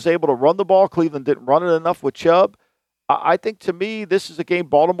Cleveland was able to run the ball, Cleveland didn't run it enough with Chubb. I think, to me, this is a game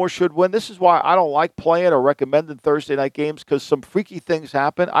Baltimore should win. This is why I don't like playing or recommending Thursday night games because some freaky things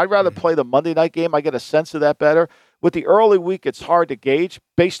happen. I'd rather play the Monday night game. I get a sense of that better. With the early week, it's hard to gauge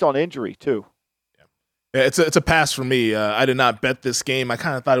based on injury, too. Yeah, it's a pass for me. I did not bet this game. I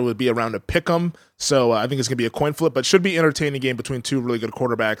kind of thought it would be around a pick 'em, so I think it's going to be a coin flip, but should be an entertaining game between two really good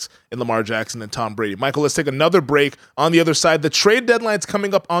quarterbacks in Lamar Jackson and Tom Brady. Michael, let's take another break. On the other side, the trade deadline's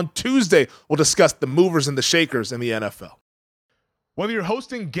coming up on Tuesday. We'll discuss the movers and the shakers in the NFL. Whether you're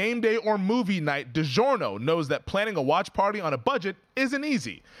hosting game day or movie night, DiGiorno knows that planning a watch party on a budget isn't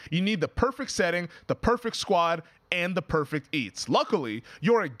easy. You need the perfect setting, the perfect squad, and the perfect eats. Luckily,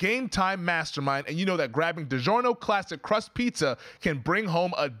 you're a game time mastermind, and you know that grabbing DiGiorno Classic Crust Pizza can bring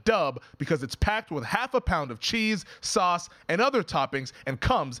home a dub because it's packed with half a pound of cheese, sauce, and other toppings and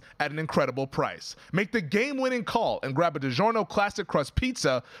comes at an incredible price. Make the game-winning call and grab a DiGiorno Classic Crust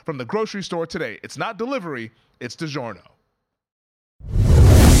Pizza from the grocery store today. It's not delivery, it's DiGiorno.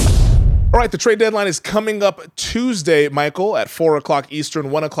 All right, the trade deadline is coming up Tuesday, Michael, at 4 o'clock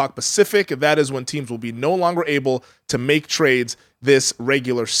Eastern, 1 o'clock Pacific. That is when teams will be no longer able to make trades this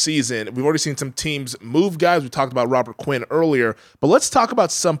regular season. We've already seen some teams move guys. We talked about Robert Quinn earlier, but let's talk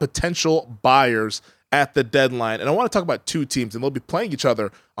about some potential buyers at the deadline. And I want to talk about two teams, and they'll be playing each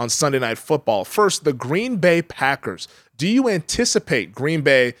other on Sunday Night Football. First, the Green Bay Packers. Do you anticipate Green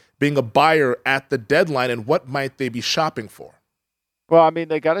Bay being a buyer at the deadline, and what might they be shopping for? Well, I mean,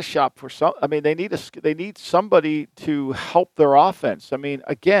 they got to shop for some. I mean, they need somebody to help their offense. I mean,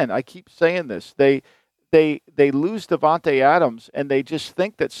 again, I keep saying this. They lose Devontae Adams, and they just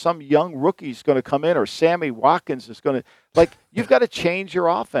think that some young rookie is going to come in, or Sammy Watkins is going to, like, you've got to change your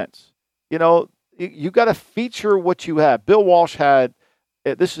offense. You know, you got to feature what you have. Bill Walsh had,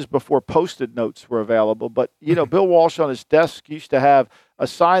 this is before Post-it notes were available, but, you know, Bill Walsh on his desk used to have a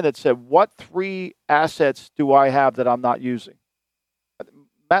sign that said, what 3 assets do I have that I'm not using?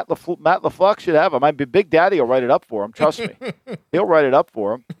 Matt LaFleur should have them. I mean, Big Daddy will write it up for him. Trust me. He'll write it up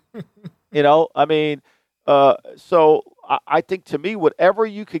for him. You know, I mean, so I think, to me, whatever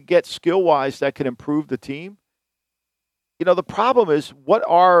you could get skill-wise that could improve the team, you know, the problem is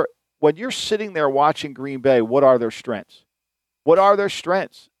when you're sitting there watching Green Bay, what are their strengths? What are their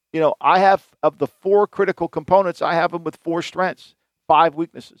strengths? You know, I have, of the 4 critical components, I have them with 4 strengths, 5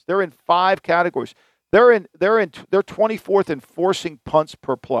 weaknesses. They're in 5 categories. They're 24th in forcing punts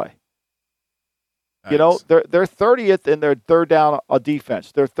per play. Nice. You know, they're 30th in their third down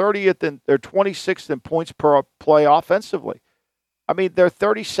defense. They're 26th in points per play offensively. I mean, they're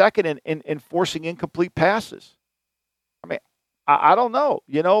 32nd in forcing incomplete passes. I mean, I don't know.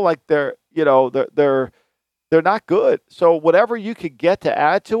 You know, like they're not good. So whatever you could get to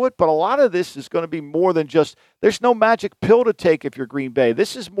add to it, but a lot of this is going to be more than just. There's no magic pill to take if you're Green Bay.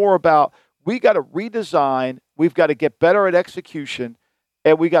 This is more about, we got to redesign. We've got to get better at execution,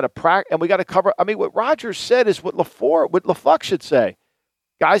 and we got to practice, and we got to cover. I mean, what Rodgers said is what LaFleur should say.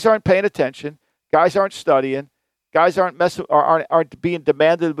 Guys aren't paying attention. Guys aren't studying. Guys aren't being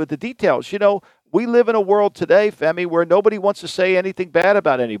demanded with the details. You know, we live in a world today, Femi, where nobody wants to say anything bad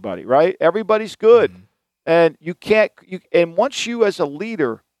about anybody, right? Everybody's good. Mm-hmm. And you can't. And once you, as a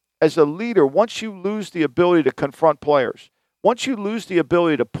leader, once you lose the ability to confront players, once you lose the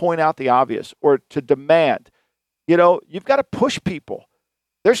ability to point out the obvious or to demand, you know, you've got to push people.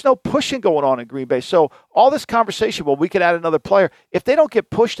 There's no pushing going on in Green Bay. So all this conversation, well, we could add another player. If they don't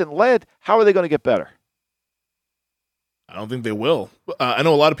get pushed and led, how are they going to get better? I don't think they will. I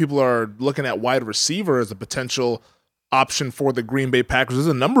know a lot of people are looking at wide receiver as a potential option for the Green Bay Packers. There's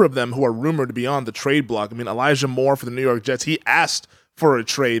a number of them who are rumored to be on the trade block. I mean, Elijah Moore for the New York Jets, he asked for a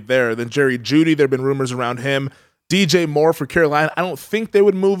trade there. Then Jerry Jeudy, there have been rumors around him. DJ Moore for Carolina, I don't think they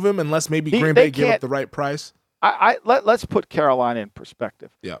would move him unless maybe Green Bay gave up the right price. Let's put Carolina in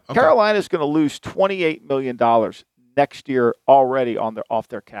perspective. Yeah, okay. Carolina is going to lose $28 million next year already off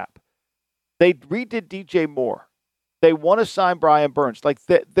their cap. They redid DJ Moore. They want to sign Brian Burns. Like,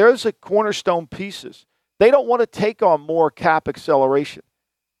 there's a cornerstone pieces. They don't want to take on more cap acceleration.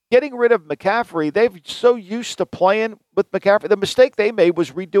 Getting rid of McCaffrey, they're so used to playing with McCaffrey. The mistake they made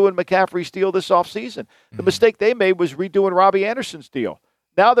was redoing McCaffrey's deal this offseason. The mistake they made was redoing Robbie Anderson's deal.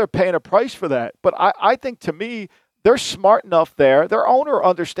 Now they're paying a price for that. But I think, to me, they're smart enough there. Their owner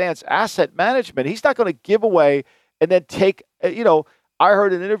understands asset management. He's not going to give away and then take, you know, I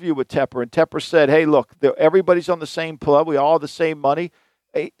heard an interview with Tepper, and Tepper said, hey, look, everybody's on the same club. We all have the same money.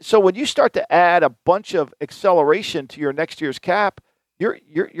 So when you start to add a bunch of acceleration to your next year's cap, you're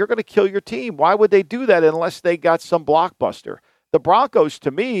going to kill your team. Why would they do that unless they got some blockbuster? The Broncos, to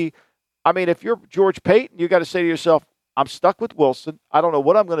me, I mean, if you're George Payton, you got to say to yourself, I'm stuck with Wilson. I don't know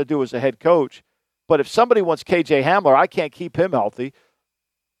what I'm going to do as a head coach. But if somebody wants KJ Hamler, I can't keep him healthy.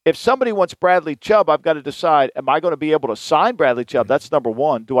 If somebody wants Bradley Chubb, I've got to decide, am I going to be able to sign Bradley Chubb? That's number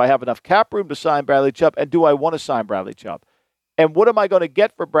one. Do I have enough cap room to sign Bradley Chubb? And do I want to sign Bradley Chubb? And what am I going to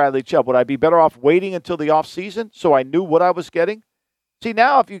get for Bradley Chubb? Would I be better off waiting until the offseason so I knew what I was getting? See,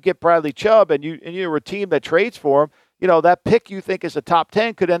 now if you get Bradley Chubb and you're a team that trades for him, you know, that pick you think is a top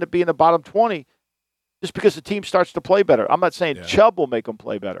 10 could end up being the bottom 20 just because the team starts to play better. I'm not saying Chubb will make them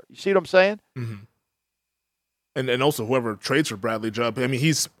play better. You see what I'm saying? Mm-hmm. And also whoever trades for Bradley Chubb, I mean,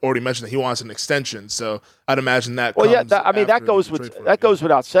 he's already mentioned that he wants an extension, so I'd imagine that. Well, yeah, that goes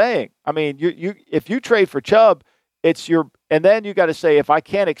without saying. I mean, you if you trade for Chubb, and then you got to say, if I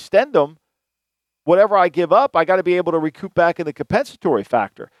can't extend them, whatever I give up, I got to be able to recoup back in the compensatory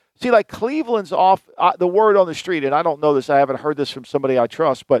factor. See, like Cleveland's off the word on the street, and I don't know this, I haven't heard this from somebody I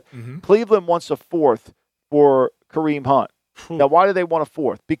trust, but Cleveland wants a fourth for Kareem Hunt. Now, why do they want a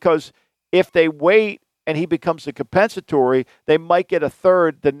fourth? Because if they wait and he becomes a compensatory, they might get a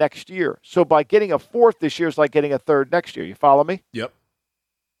third the next year. So by getting a fourth this year is like getting a third next year. You follow me? Yep.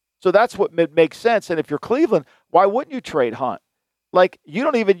 So that's what makes sense. And if you're Cleveland, why wouldn't you trade Hunt? Like, you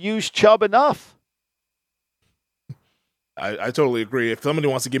don't even use Chubb enough. I totally agree. If somebody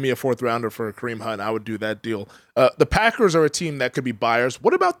wants to give me a fourth rounder for Kareem Hunt, I would do that deal. The Packers are a team that could be buyers.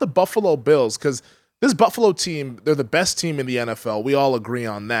 What about the Buffalo Bills? Because this Buffalo team, they're the best team in the NFL. We all agree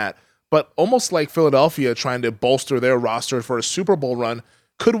on that. But almost like Philadelphia trying to bolster their roster for a Super Bowl run,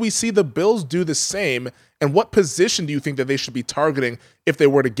 could we see the Bills do the same? And what position do you think that they should be targeting if they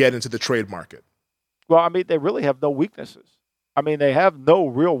were to get into the trade market? Well, I mean, they really have no weaknesses. I mean, they have no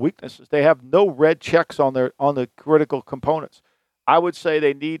real weaknesses. They have no red checks on the critical components. I would say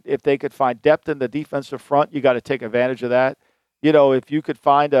they need, if they could find depth in the defensive front, you got to take advantage of that. You know, if you could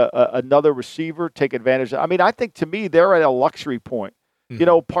find another receiver, take advantage of it. I mean, I think to me, they're at a luxury point. Mm-hmm. You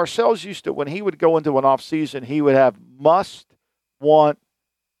know, Parcells used to, when he would go into an offseason, he would have must, want,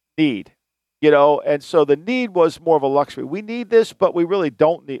 need. You know, and so the need was more of a luxury. We need this, but we really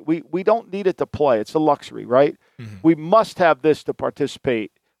don't need. We don't need it to play. It's a luxury, right? Mm-hmm. We must have this to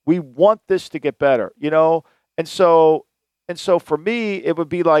participate. We want this to get better, you know. And so for me, it would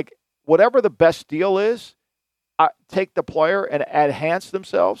be like whatever the best deal is, take the player and enhance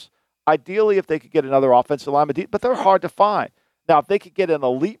themselves. Ideally, if they could get another offensive lineman, but they're hard to find. Now, if they could get an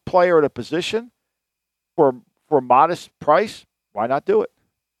elite player at a position for a modest price, why not do it?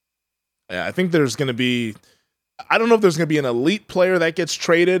 Yeah, I think there's going to be – I don't know if there's going to be an elite player that gets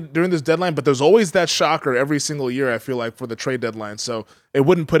traded during this deadline, but there's always that shocker every single year, I feel like, for the trade deadline. So it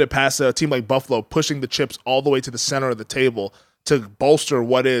wouldn't put it past a team like Buffalo pushing the chips all the way to the center of the table to bolster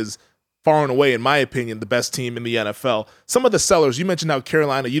what is far and away, in my opinion, the best team in the NFL. Some of the sellers, you mentioned how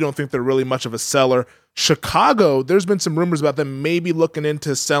Carolina, you don't think they're really much of a seller. Chicago, there's been some rumors about them maybe looking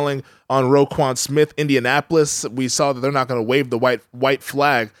into selling on Roquan Smith. Indianapolis, we saw that they're not going to wave the white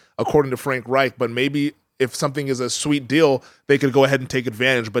flag, according to Frank Reich, but maybe if something is a sweet deal, they could go ahead and take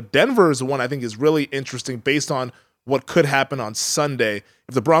advantage. But Denver is the one I think is really interesting based on what could happen on Sunday.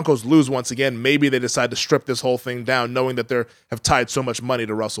 If the Broncos lose once again, maybe they decide to strip this whole thing down, knowing that they have tied so much money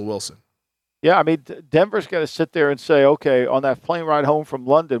to Russell Wilson. Yeah, I mean, Denver's going to sit there and say, okay, on that plane ride home from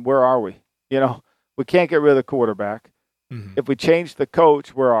London, where are we? You know, we can't get rid of the quarterback. Mm-hmm. If we change the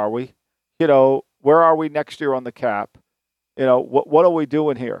coach, where are we? You know, where are we next year on the cap? You know, what are we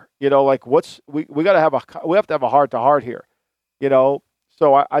doing here? You know, like we got to have a heart to heart here. You know,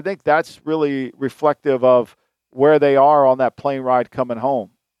 so I think that's really reflective of where they are on that plane ride coming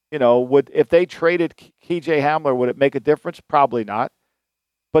home. You know, if they traded KJ Hamler, would it make a difference? Probably not.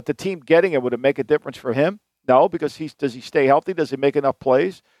 But the team getting it, would it make a difference for him? No, because does he stay healthy? Does he make enough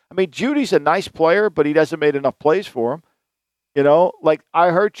plays? I mean, Judy's a nice player, but he doesn't make enough plays for him. You know, like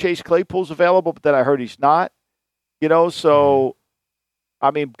I heard Chase Claypool's available, but then I heard he's not. You know, so,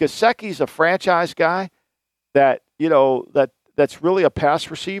 I mean, Gesicki's a franchise guy that, you know, that's really a pass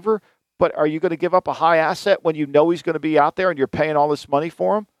receiver, but are you going to give up a high asset when you know he's going to be out there and you're paying all this money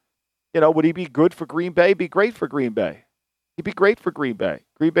for him? You know, would he be good for Green Bay? Be great for Green Bay. He'd be great for Green Bay.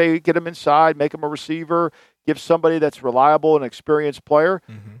 Green Bay, get him inside, make him a receiver, give somebody that's reliable and experienced player.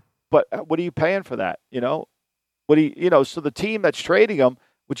 Mm-hmm. But what are you paying for that? You know, so the team that's trading him,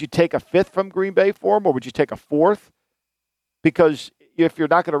 would you take a fifth from Green Bay for him, or would you take a fourth? Because if you're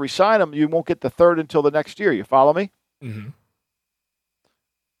not going to re-sign him, you won't get the third until the next year. You follow me? Mm-hmm.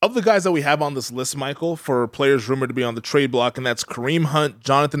 Of the guys that we have on this list, Michael, for players rumored to be on the trade block, and that's Kareem Hunt,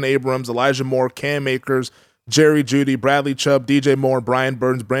 Jonathan Abrams, Elijah Moore, Cam Akers, Jerry Jeudy, Bradley Chubb, DJ Moore, Brian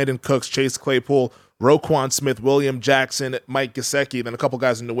Burns, Brandon Cooks, Chase Claypool, Roquan Smith, William Jackson, Mike Gesicki, then a couple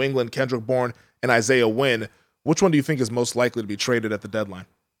guys in New England, Kendrick Bourne, and Isaiah Wynn. Which one do you think is most likely to be traded at the deadline?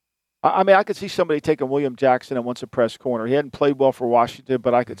 I mean, I could see somebody taking William Jackson and wants a press corner. He hadn't played well for Washington,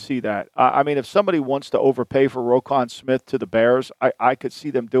 but I could see that. I mean, if somebody wants to overpay for Roquan Smith to the Bears, I could see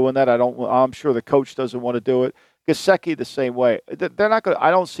them doing that. I'm sure the coach doesn't want to do it. Gesicki the same way. They're not going.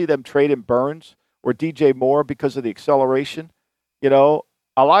 I don't see them trading Burns or DJ Moore because of the acceleration. You know,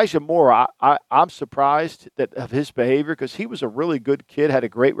 Elijah Moore, I'm surprised of his behavior because he was a really good kid, had a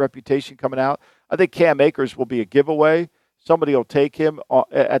great reputation coming out. I think Cam Akers will be a giveaway. Somebody will take him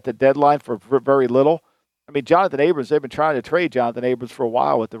at the deadline for very little. I mean, Jonathan Abrams, they've been trying to trade Jonathan Abrams for a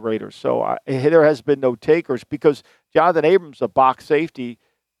while with the Raiders. So there has been no takers because Jonathan Abrams is a box safety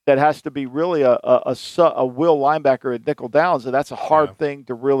that has to be really a will linebacker at nickel downs, and that's a hard thing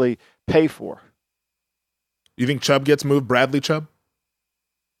to really pay for. You think Chubb gets moved, Bradley Chubb?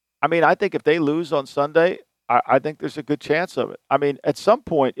 I mean, I think if they lose on Sunday, I think there's a good chance of it. I mean, at some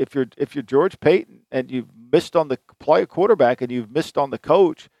point, if you're George Payton and you've missed on the player quarterback and you've missed on the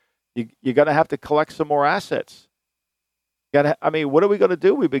coach, you're going to have to collect some more assets. I mean, what are we going to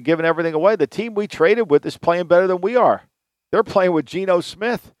do? We've been giving everything away. The team we traded with is playing better than we are. They're playing with Geno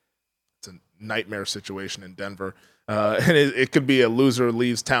Smith. It's a nightmare situation in Denver. And it could be a loser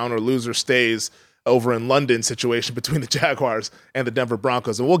leaves town or loser stays. over in London situation between the Jaguars and the Denver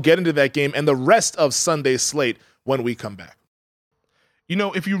Broncos. And we'll get into that game and the rest of Sunday's slate when we come back. You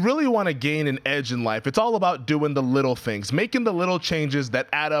know, if you really want to gain an edge in life, it's all about doing the little things, making the little changes that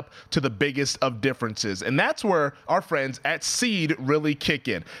add up to the biggest of differences. And that's where our friends at Seed really kick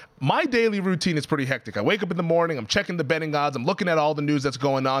in. My daily routine is pretty hectic. I wake up in the morning, I'm checking the betting odds, I'm looking at all the news that's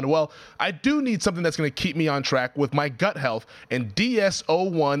going on. Well, I do need something that's going to keep me on track with my gut health, and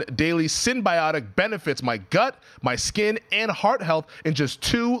DS-01 Daily Synbiotic benefits my gut, my skin, and heart health in just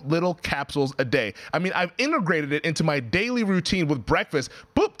 2 little capsules a day. I mean, I've integrated it into my daily routine with breakfast.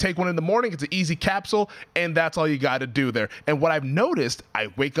 Boop, take one in the morning, it's an easy capsule, and that's all you got to do there. And what I've noticed, I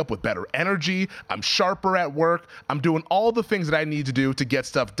wake up with better energy, I'm sharper at work, I'm doing all the things that I need to do to get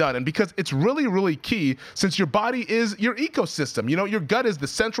stuff done. And because it's really, really key, since your body is your ecosystem. You know, your gut is the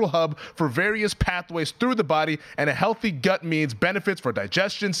central hub for various pathways through the body, and a healthy gut means benefits for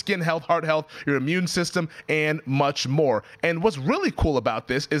digestion, skin health, heart health, your immune system, and much more. And what's really cool about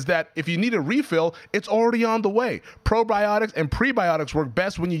this is that if you need a refill, it's already on the way. Probiotics and prebiotics work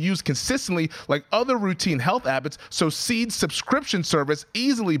best when you use consistently like other routine health habits, so Seed's subscription service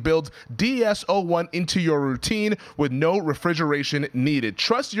easily builds DS-01 into your routine with no refrigeration needed.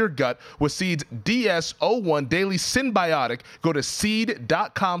 Trust your gut with Seed's DS-01 Daily Synbiotic. Go to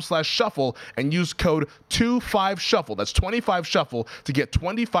seed.com/shuffle and use code 25SHUFFLE. That's 25SHUFFLE to get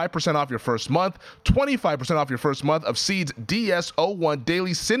 25% off your first month, 25% off your first month of Seed's DS-01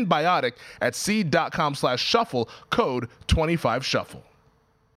 Daily Synbiotic at seed.com/shuffle, code 25SHUFFLE.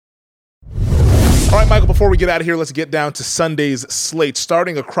 All right, Michael, before we get out of here, let's get down to Sunday's slate.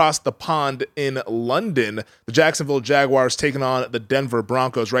 Starting across the pond in London, the Jacksonville Jaguars taking on the Denver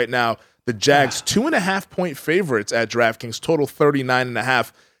Broncos. Right now, the Jags 2.5-point favorites at DraftKings, total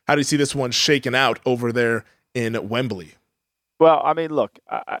 39.5. How do you see this one shaking out over there in Wembley? Well, I mean, look,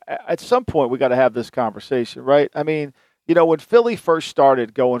 at some point we got to have this conversation, right? I mean, you know, when Philly first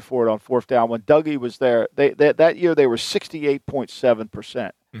started going for it on fourth down, when Dougie was there, that year they were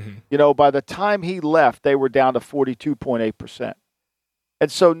 68.7%. Mm-hmm. You know, by the time he left, they were down to 42.8%.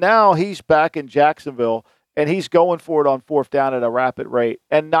 And so now he's back in Jacksonville, and he's going for it on fourth down at a rapid rate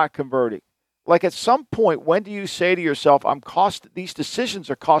and not converting. Like, at some point, when do you say to yourself, these decisions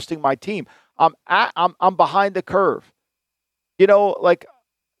are costing my team. I'm behind the curve. You know, like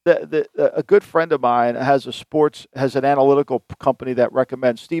a good friend of mine has an analytical company that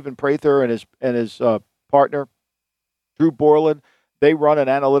recommends Stephen Prather and his partner, Drew Borland. They run an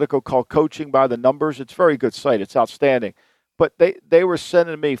analytical called Coaching by the Numbers. It's a very good site. It's outstanding. But they were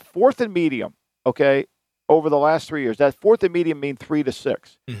sending me fourth and medium, okay, over the last 3 years. That fourth and medium mean 3 to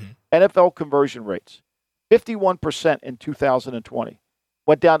 6. Mm-hmm. NFL conversion rates, 51% in 2020.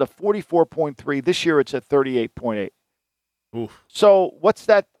 Went down to 44.3. This year it's at 38.8. Oof. So what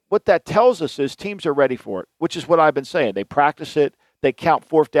that tells us is teams are ready for it, which is what I've been saying. They practice it. They count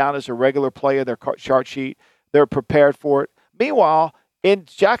fourth down as a regular play in their chart sheet. They're prepared for it. Meanwhile, in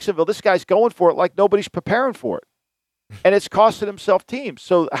Jacksonville, this guy's going for it like nobody's preparing for it. And it's costing himself teams.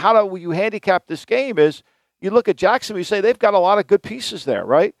 So how do you handicap this game is you look at Jacksonville, you say they've got a lot of good pieces there,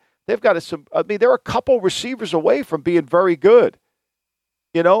 right? They've got they're a couple receivers away from being very good.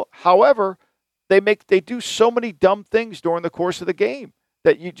 You know, however, they do so many dumb things during the course of the game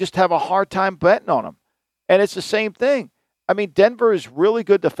that you just have a hard time betting on them. And it's the same thing. I mean, Denver is really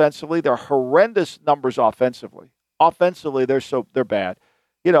good defensively. They're horrendous numbers offensively. Offensively, they're bad,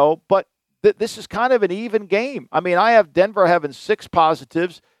 you know, but this is kind of an even game. I mean, I have Denver having 6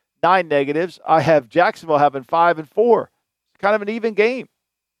 positives, 9 negatives. I have Jacksonville having 5 and 4. It's kind of an even game.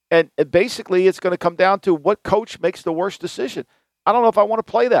 And basically, it's going to come down to what coach makes the worst decision. I don't know if I want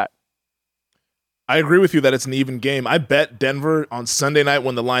to play that. I agree with you that it's an even game. I bet Denver on Sunday night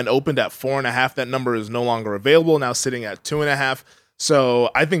when the line opened at 4.5. That number is no longer available, now sitting at 2.5. So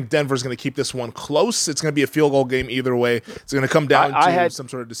I think Denver's going to keep this one close. It's going to be a field goal game either way. It's going to come down to some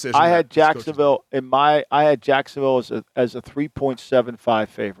sort of decision. I had Jacksonville as a 3.75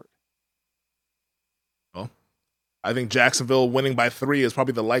 favorite. Well, I think Jacksonville winning by 3 is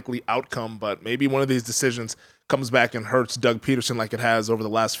probably the likely outcome, but maybe one of these decisions comes back and hurts Doug Peterson like it has over the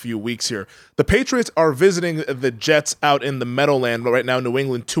last few weeks here. The Patriots are visiting the Jets out in the Meadowland, but right now New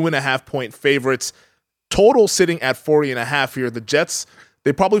England 2.5-point favorites. Total sitting at 40.5 here. The Jets,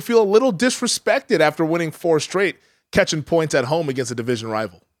 they probably feel a little disrespected after winning 4 straight, catching points at home against a division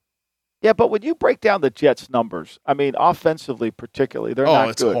rival. Yeah, but when you break down the Jets' numbers, I mean, offensively particularly, they're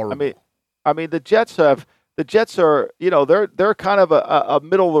not good. Horrible. I mean, the Jets are, you know, they're kind of a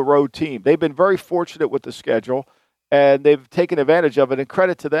middle of the road team. They've been very fortunate with the schedule, and they've taken advantage of it. And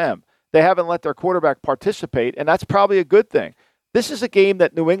credit to them, they haven't let their quarterback participate, and that's probably a good thing. this is a game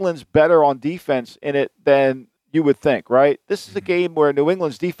that New England's better on defense in it than you would think, right? This is a game where New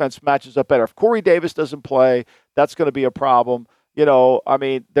England's defense matches up better. If Corey Davis doesn't play, that's going to be a problem. They're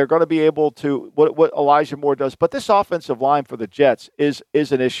going to be able to what Elijah Moore does. But this offensive line for the Jets is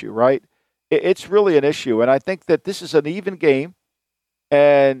an issue, right? It's really an issue. And I think that this is an even game.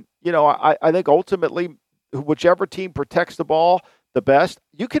 And, I think ultimately whichever team protects the ball the best,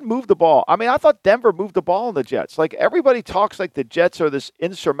 you can move the ball. I mean, I thought Denver moved the ball in the Jets. Like, everybody talks like the Jets are this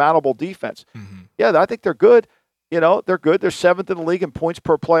insurmountable defense. Mm-hmm. Yeah, I think they're good. They're good. They're 7th in the league in points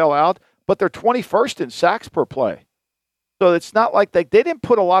per play allowed, but they're 21st in sacks per play. So it's not like they didn't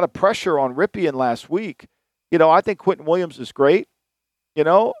put a lot of pressure on Ripien last week. I think Quentin Williams is great.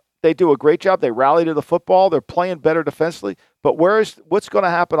 They do a great job. They rally to the football. They're playing better defensively. But what's going to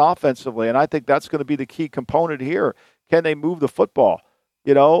happen offensively? And I think that's going to be the key component here. Can they move the football?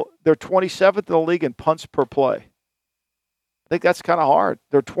 They're 27th in the league in punts per play. I think that's kind of hard.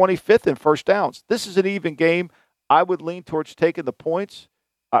 They're 25th in first downs. This is an even game. I would lean towards taking the points.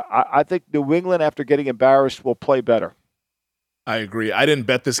 I think New England, after getting embarrassed, will play better. I agree. I didn't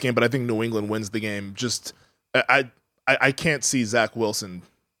bet this game, but I think New England wins the game. Just I can't see Zach Wilson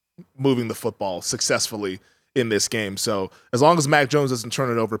moving the football successfully in this game. So as long as Mac Jones doesn't turn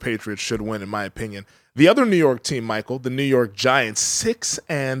it over, Patriots should win, in my opinion. The other New York team, Michael, the New York Giants,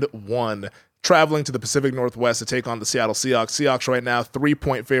 6-1, traveling to the Pacific Northwest to take on the Seattle Seahawks. Seahawks right now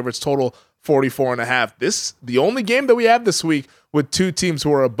 3-point favorites, total 44.5. This the only game that we have this week with two teams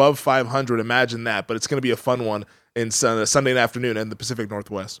who are above 500. Imagine that, but it's going to be a fun one in Sunday afternoon in the Pacific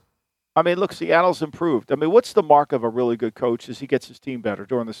Northwest. I mean, look, Seattle's improved. I mean, what's the mark of a really good coach is he gets his team better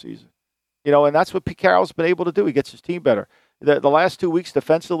during the season. And that's what Pete Carroll's been able to do. He gets his team better. The last 2 weeks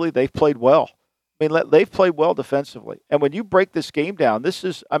defensively, they've played well. I mean, they've played well defensively. And when you break this game down,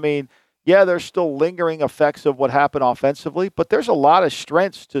 there's still lingering effects of what happened offensively, but there's a lot of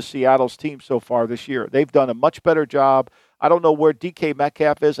strengths to Seattle's team so far this year. They've done a much better job. I don't know where DK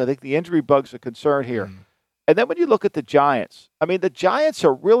Metcalf is. I think the injury bug's a concern here. And then when you look at the Giants, the Giants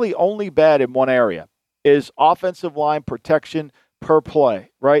are really only bad in one area, is offensive line protection per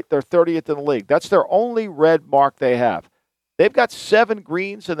play, right? They're 30th in the league. That's their only red mark they have. They've got 7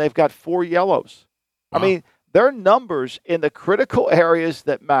 greens and they've got 4 yellows. Wow. Their numbers in the critical areas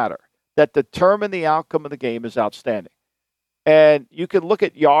that matter, that determine the outcome of the game, is outstanding. And you can look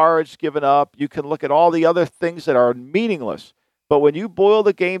at yards given up. You can look at all the other things that are meaningless. But when you boil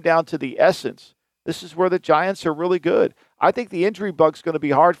the game down to the essence, this is where the Giants are really good. I think the injury bug's going to be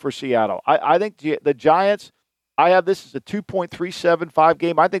hard for Seattle. I think the Giants, I have this as a 2.375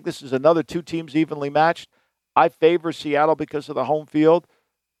 game. I think this is another 2 teams evenly matched. I favor Seattle because of the home field.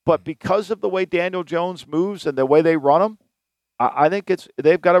 But because of the way Daniel Jones moves and the way they run them, I think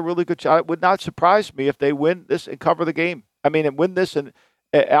they've got a really good shot. It would not surprise me if they win this and cover the game. And win this and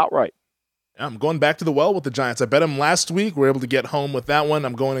outright. I'm going back to the well with the Giants. I bet them last week. We're able to get home with that one.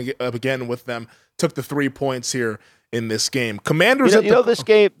 I'm going up again with them. Took the 3 points here in this game. Commanders.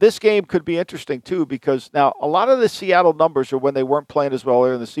 This game could be interesting too, because now a lot of the Seattle numbers are when they weren't playing as well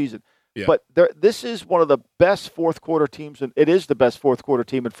earlier in the season. Yeah. But this is one of the best fourth quarter teams, and it is the best fourth quarter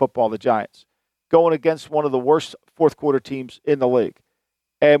team in football, the Giants, going against one of the worst fourth quarter teams in the league.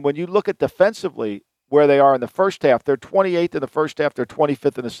 And when you look at defensively where they are in the first half, they're 28th in the first half, they're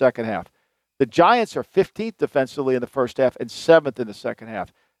 25th in the second half. The Giants are 15th defensively in the first half and 7th in the second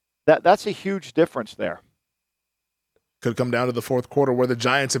half. That's a huge difference there. Could come down to the fourth quarter where the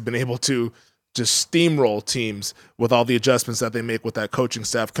Giants have been able to just steamroll teams with all the adjustments that they make with that coaching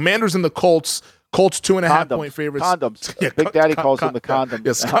staff. Commanders and the Colts. Colts 2.5-point favorites. Condoms. Yeah, Big Daddy calls them the condoms.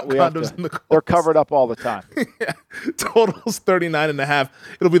 Yes, condoms and the Colts. They're covered up all the time. Yeah. Totals 39.5.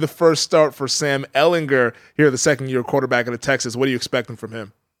 It'll be the first start for Sam Ehlinger here, the second-year quarterback out of Texas. What are you expecting from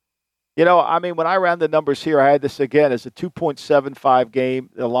him? When I ran the numbers here, I had this again as a 2.75 game.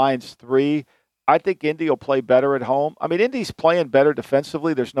 The line's 3. I think Indy will play better at home. Indy's playing better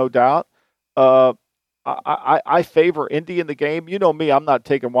defensively. There's no doubt. I favor Indy in the game. You know me, I'm not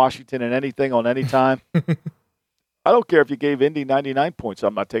taking Washington in anything on any time. I don't care if you gave Indy 99 points.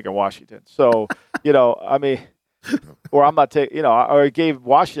 I'm not taking Washington. So, or I'm not taking, or gave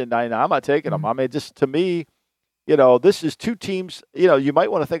Washington 99. I'm not taking them. Just to me, this is 2 teams, you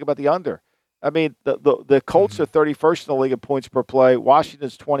might want to think about the under. The Colts are 31st in the league in points per play.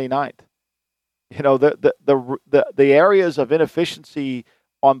 Washington's 29th. The areas of inefficiency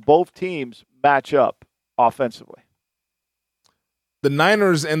on both teams match up offensively. The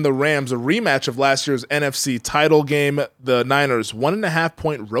Niners and the Rams, a rematch of last year's NFC title game. The Niners,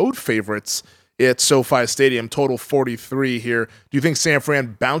 1.5-point road favorites at SoFi Stadium, total 43 here. Do you think San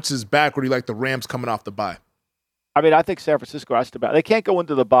Fran bounces back, or do you like the Rams coming off the bye? I mean, I think San Francisco has to bat. They can't go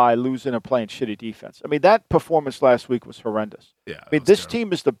into the bye losing and playing shitty defense. I mean, that performance last week was horrendous. Yeah, I mean, this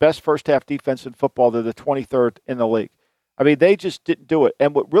team is the best first-half defense in football. They're the 23rd in the league. I mean, they just didn't do it.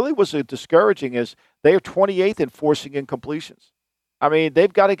 And what really was discouraging is they are 28th in forcing incompletions. I mean,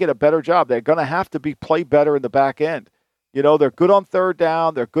 they've got to get a better job. They're going to have to play better in the back end. You know, they're good on third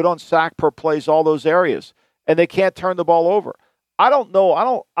down. They're good on sack per plays, all those areas. And they can't turn the ball over. I don't know.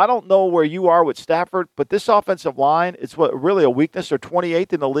 I don't know where you are with Stafford, but this offensive line is really a weakness. They're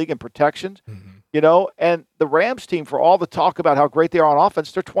 28th in the league in protections, you know, and the Rams team, for all the talk about how great they are on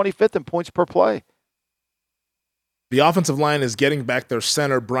offense, they're 25th in points per play. The offensive line is getting back their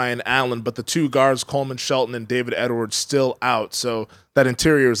center, Brian Allen, but the two guards, Coleman Shelton and David Edwards, still out. So that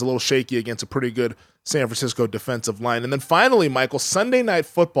interior is a little shaky against a pretty good San Francisco defensive line. And then finally, Michael, Sunday Night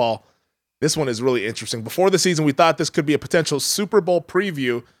Football. This one is really interesting. Before the season, we thought this could be a potential Super Bowl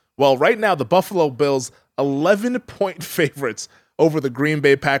preview. Well, right now, the Buffalo Bills, 11-point favorites over the Green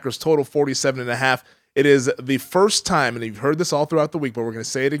Bay Packers, total 47.5. It is the first time, and you've heard this all throughout the week, but we're going to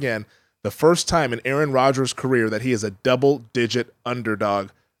say it again, the first time in Aaron Rodgers' career that he is a double-digit underdog.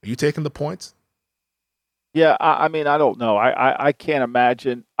 Are you taking the points? Yeah, I mean, I don't know. I can't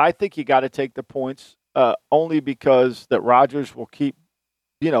imagine. I think you got to take the points only because that Rodgers will keep,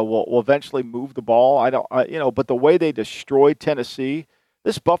 will eventually move the ball. But the way they destroyed Tennessee,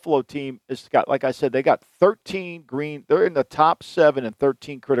 this Buffalo team has got, like I said, they got 13 green. They're in the top 7 and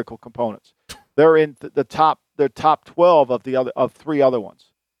 13 critical components. They're in the top 12 of 3 other ones.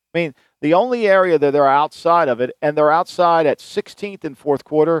 I mean, the only area that they're outside of it, and they're outside at 16th in fourth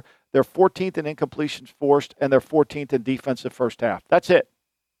quarter, they're 14th in incompletions forced, and they're 14th in defensive first half. That's it.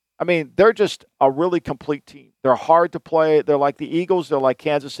 I mean, they're just a really complete team. They're hard to play. They're like the Eagles. They're like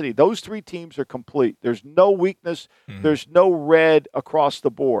Kansas City. Those 3 teams are complete. There's no weakness. There's no red across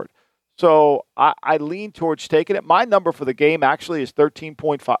the board. So I lean towards taking it. My number for the game actually is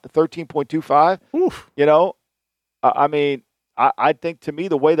 13.25. Oof. I mean, I think to me,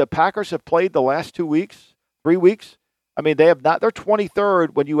 the way the Packers have played the last 3 weeks, I mean, they're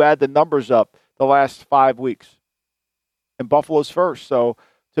 23rd when you add the numbers up the last 5 weeks. And Buffalo's first. So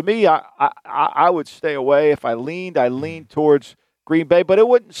to me, I would stay away. If I lean towards Green Bay, but it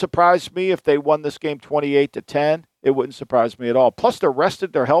wouldn't surprise me if they won this game 28-10. It wouldn't surprise me at all. Plus, they're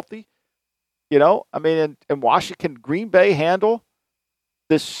rested, they're healthy. I mean, in Washington, Green Bay handle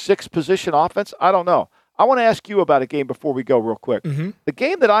this 6-position offense? I don't know. I want to ask you about a game before we go real quick. The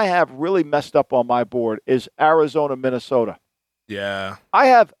game that I have really messed up on my board is Arizona, Minnesota. Yeah.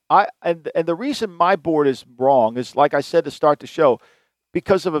 And the reason my board is wrong is, like I said to start the show,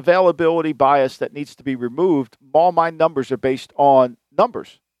 because of availability bias that needs to be removed. All my numbers are based on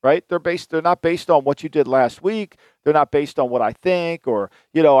numbers, right? They're not based on what you did last week. They're not based on what I think, or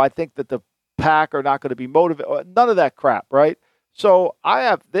I think that the Pack are not going to be motivated. None of that crap, right? So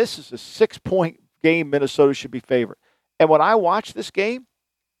this is a 6-point game. Minnesota should be favored. And when I watch this game,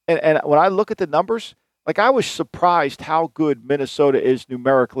 and when I look at the numbers, like, I was surprised how good Minnesota is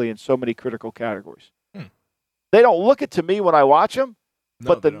numerically in so many critical categories. They don't look it to me when I watch them,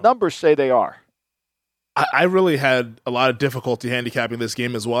 but the numbers say they are. I really had a lot of difficulty handicapping this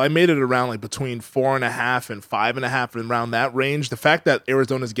game as well. I made it around like between 4.5 and 5.5, and around that range. The fact that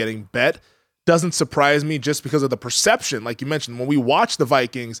Arizona's getting bet doesn't surprise me just because of the perception. Like you mentioned, when we watch the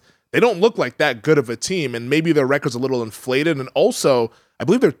Vikings, they don't look like that good of a team, and maybe their record's a little inflated. And also, I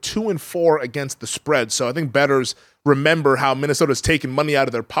believe they're 2-4 against the spread. So I think bettors remember how Minnesota's taken money out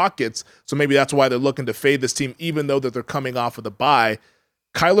of their pockets. So maybe that's why they're looking to fade this team, even though that they're coming off of the bye.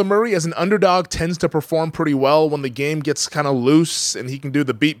 Kyler Murray, as an underdog, tends to perform pretty well when the game gets kind of loose and he can do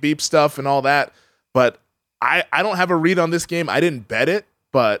the beep stuff and all that. But I don't have a read on this game. I didn't bet it,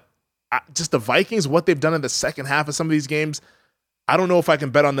 but just the Vikings, what they've done in the second half of some of these games, I don't know if I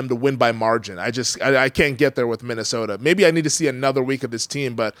can bet on them to win by margin. I can't get there with Minnesota. Maybe I need to see another week of this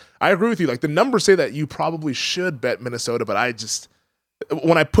team, but I agree with you. Like, the numbers say that you probably should bet Minnesota, but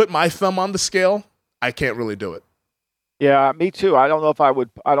when I put my thumb on the scale, I can't really do it. Yeah, me too. I don't know if I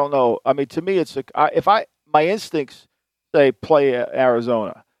would. I don't know. I mean, to me, my instincts say play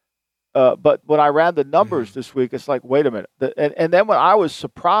Arizona. But when I ran the numbers this week, it's like, wait a minute. And then when I was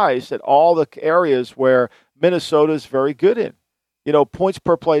surprised at all the areas where Minnesota is very good in, points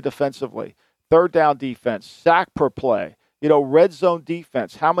per play defensively, third down defense, sack per play, red zone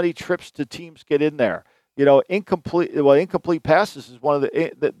defense, how many trips do teams get in there? Incomplete passes is one of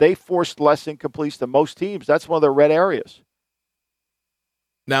they forced less incompletes than most teams. That's one of their red areas.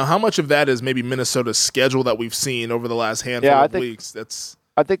 Now, how much of that is maybe Minnesota's schedule that we've seen over the last handful of weeks?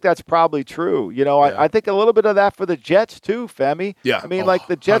 I think that's probably true. You know, I think a little bit of that for the Jets too, Femi. Yeah. I mean, like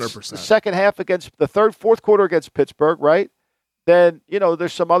the Jets, 100%. the second half against the fourth quarter against Pittsburgh, right? Then, you know,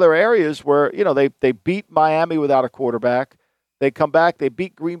 there's some other areas where, you know, they beat Miami without a quarterback. They come back, they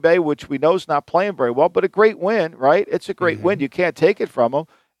beat Green Bay, which we know is not playing very well, but a great win, right? It's a great win. You can't take it from them.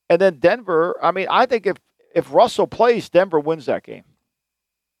 And then Denver, I mean, I think if Russell plays, Denver wins that game.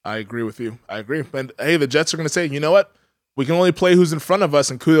 I agree with you. I agree. And, hey, the Jets are going to say, you know what? We can only play who's in front of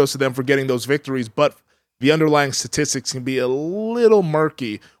us, and kudos to them for getting those victories. But the underlying statistics can be a little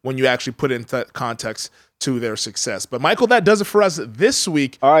murky when you actually put into context to their success. But, Michael, that does it for us this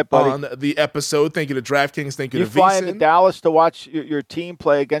week. All right, buddy. On the episode. Thank you to DraftKings. Thank you to VSiN. You flying to Dallas to watch your team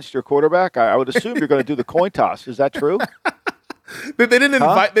play against your quarterback? I would assume you're going to do the coin toss. Is that true? They didn't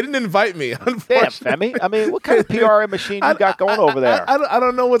invite. They didn't invite me. Damn, Femi. I mean, what kind of PR machine you got going over there? I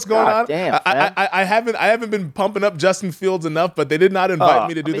don't know what's going on. Damn, I haven't been pumping up Justin Fields enough, but they did not invite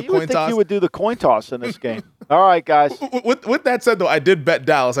me to do the coin toss. You would do the coin toss in this game. All right, guys. With that said, though, I did bet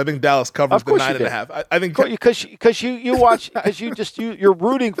Dallas. I think Dallas covers the 9.5. I think because you watch because you're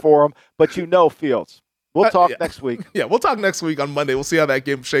rooting for them, but you know Fields. We'll talk next week. Yeah, we'll talk next week on Monday. We'll see how that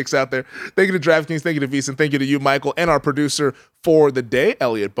game shakes out there. Thank you to DraftKings. Thank you to VSiN. Thank you to you, Michael, and our producer for the day,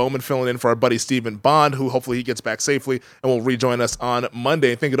 Elliot Bowman, filling in for our buddy Stephen Bond, who hopefully he gets back safely and will rejoin us on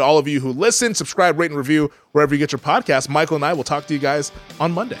Monday. And thank you to all of you who listen, subscribe, rate, and review wherever you get your podcast. Michael and I will talk to you guys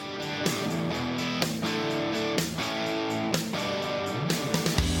on Monday.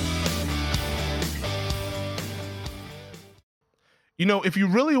 You know, if you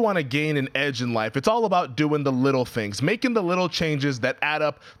really want to gain an edge in life, it's all about doing the little things, making the little changes that add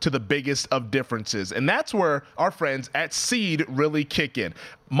up to the biggest of differences. And that's where our friends at Seed really kick in.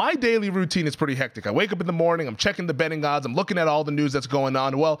 My daily routine is pretty hectic. I wake up in the morning, I'm checking the betting odds, I'm looking at all the news that's going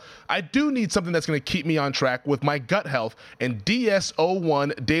on. Well, I do need something that's going to keep me on track with my gut health, and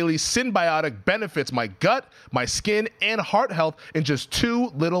DS-01 Daily Synbiotic benefits my gut, my skin, and heart health in just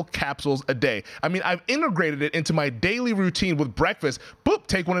 2 little capsules a day. I mean, I've integrated it into my daily routine with breakfast. Boop,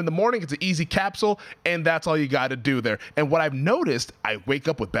 take one in the morning, it's an easy capsule, and that's all you got to do there. And what I've noticed, I wake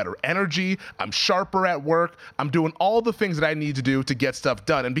up with better energy, I'm sharper at work, I'm doing all the things that I need to do to get stuff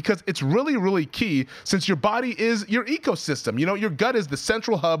done. And because it's really, really key, since your body is your ecosystem. You know, your gut is the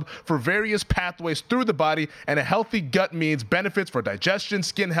central hub for various pathways through the body, and a healthy gut means benefits for digestion,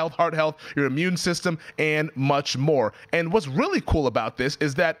 skin health, heart health, your immune system, and much more. And what's really cool about this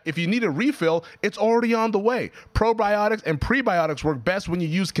is that if you need a refill, it's already on the way. Probiotics and prebiotics work best when you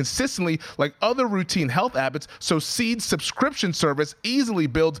use consistently like other routine health habits, so Seed's subscription service easily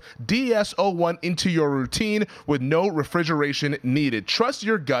builds DS-01 into your routine with no refrigeration needed. Trust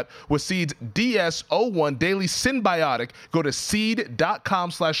your gut with Seed's DS-01 Daily Synbiotic. Go to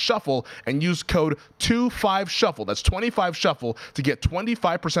seed.com/shuffle and use code 25SHUFFLE. That's 25SHUFFLE to get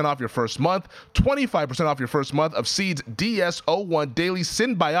 25% off your first month, 25% off your first month of Seed's DS-01 Daily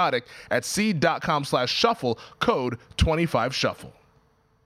Synbiotic at seed.com/shuffle, code 25SHUFFLE.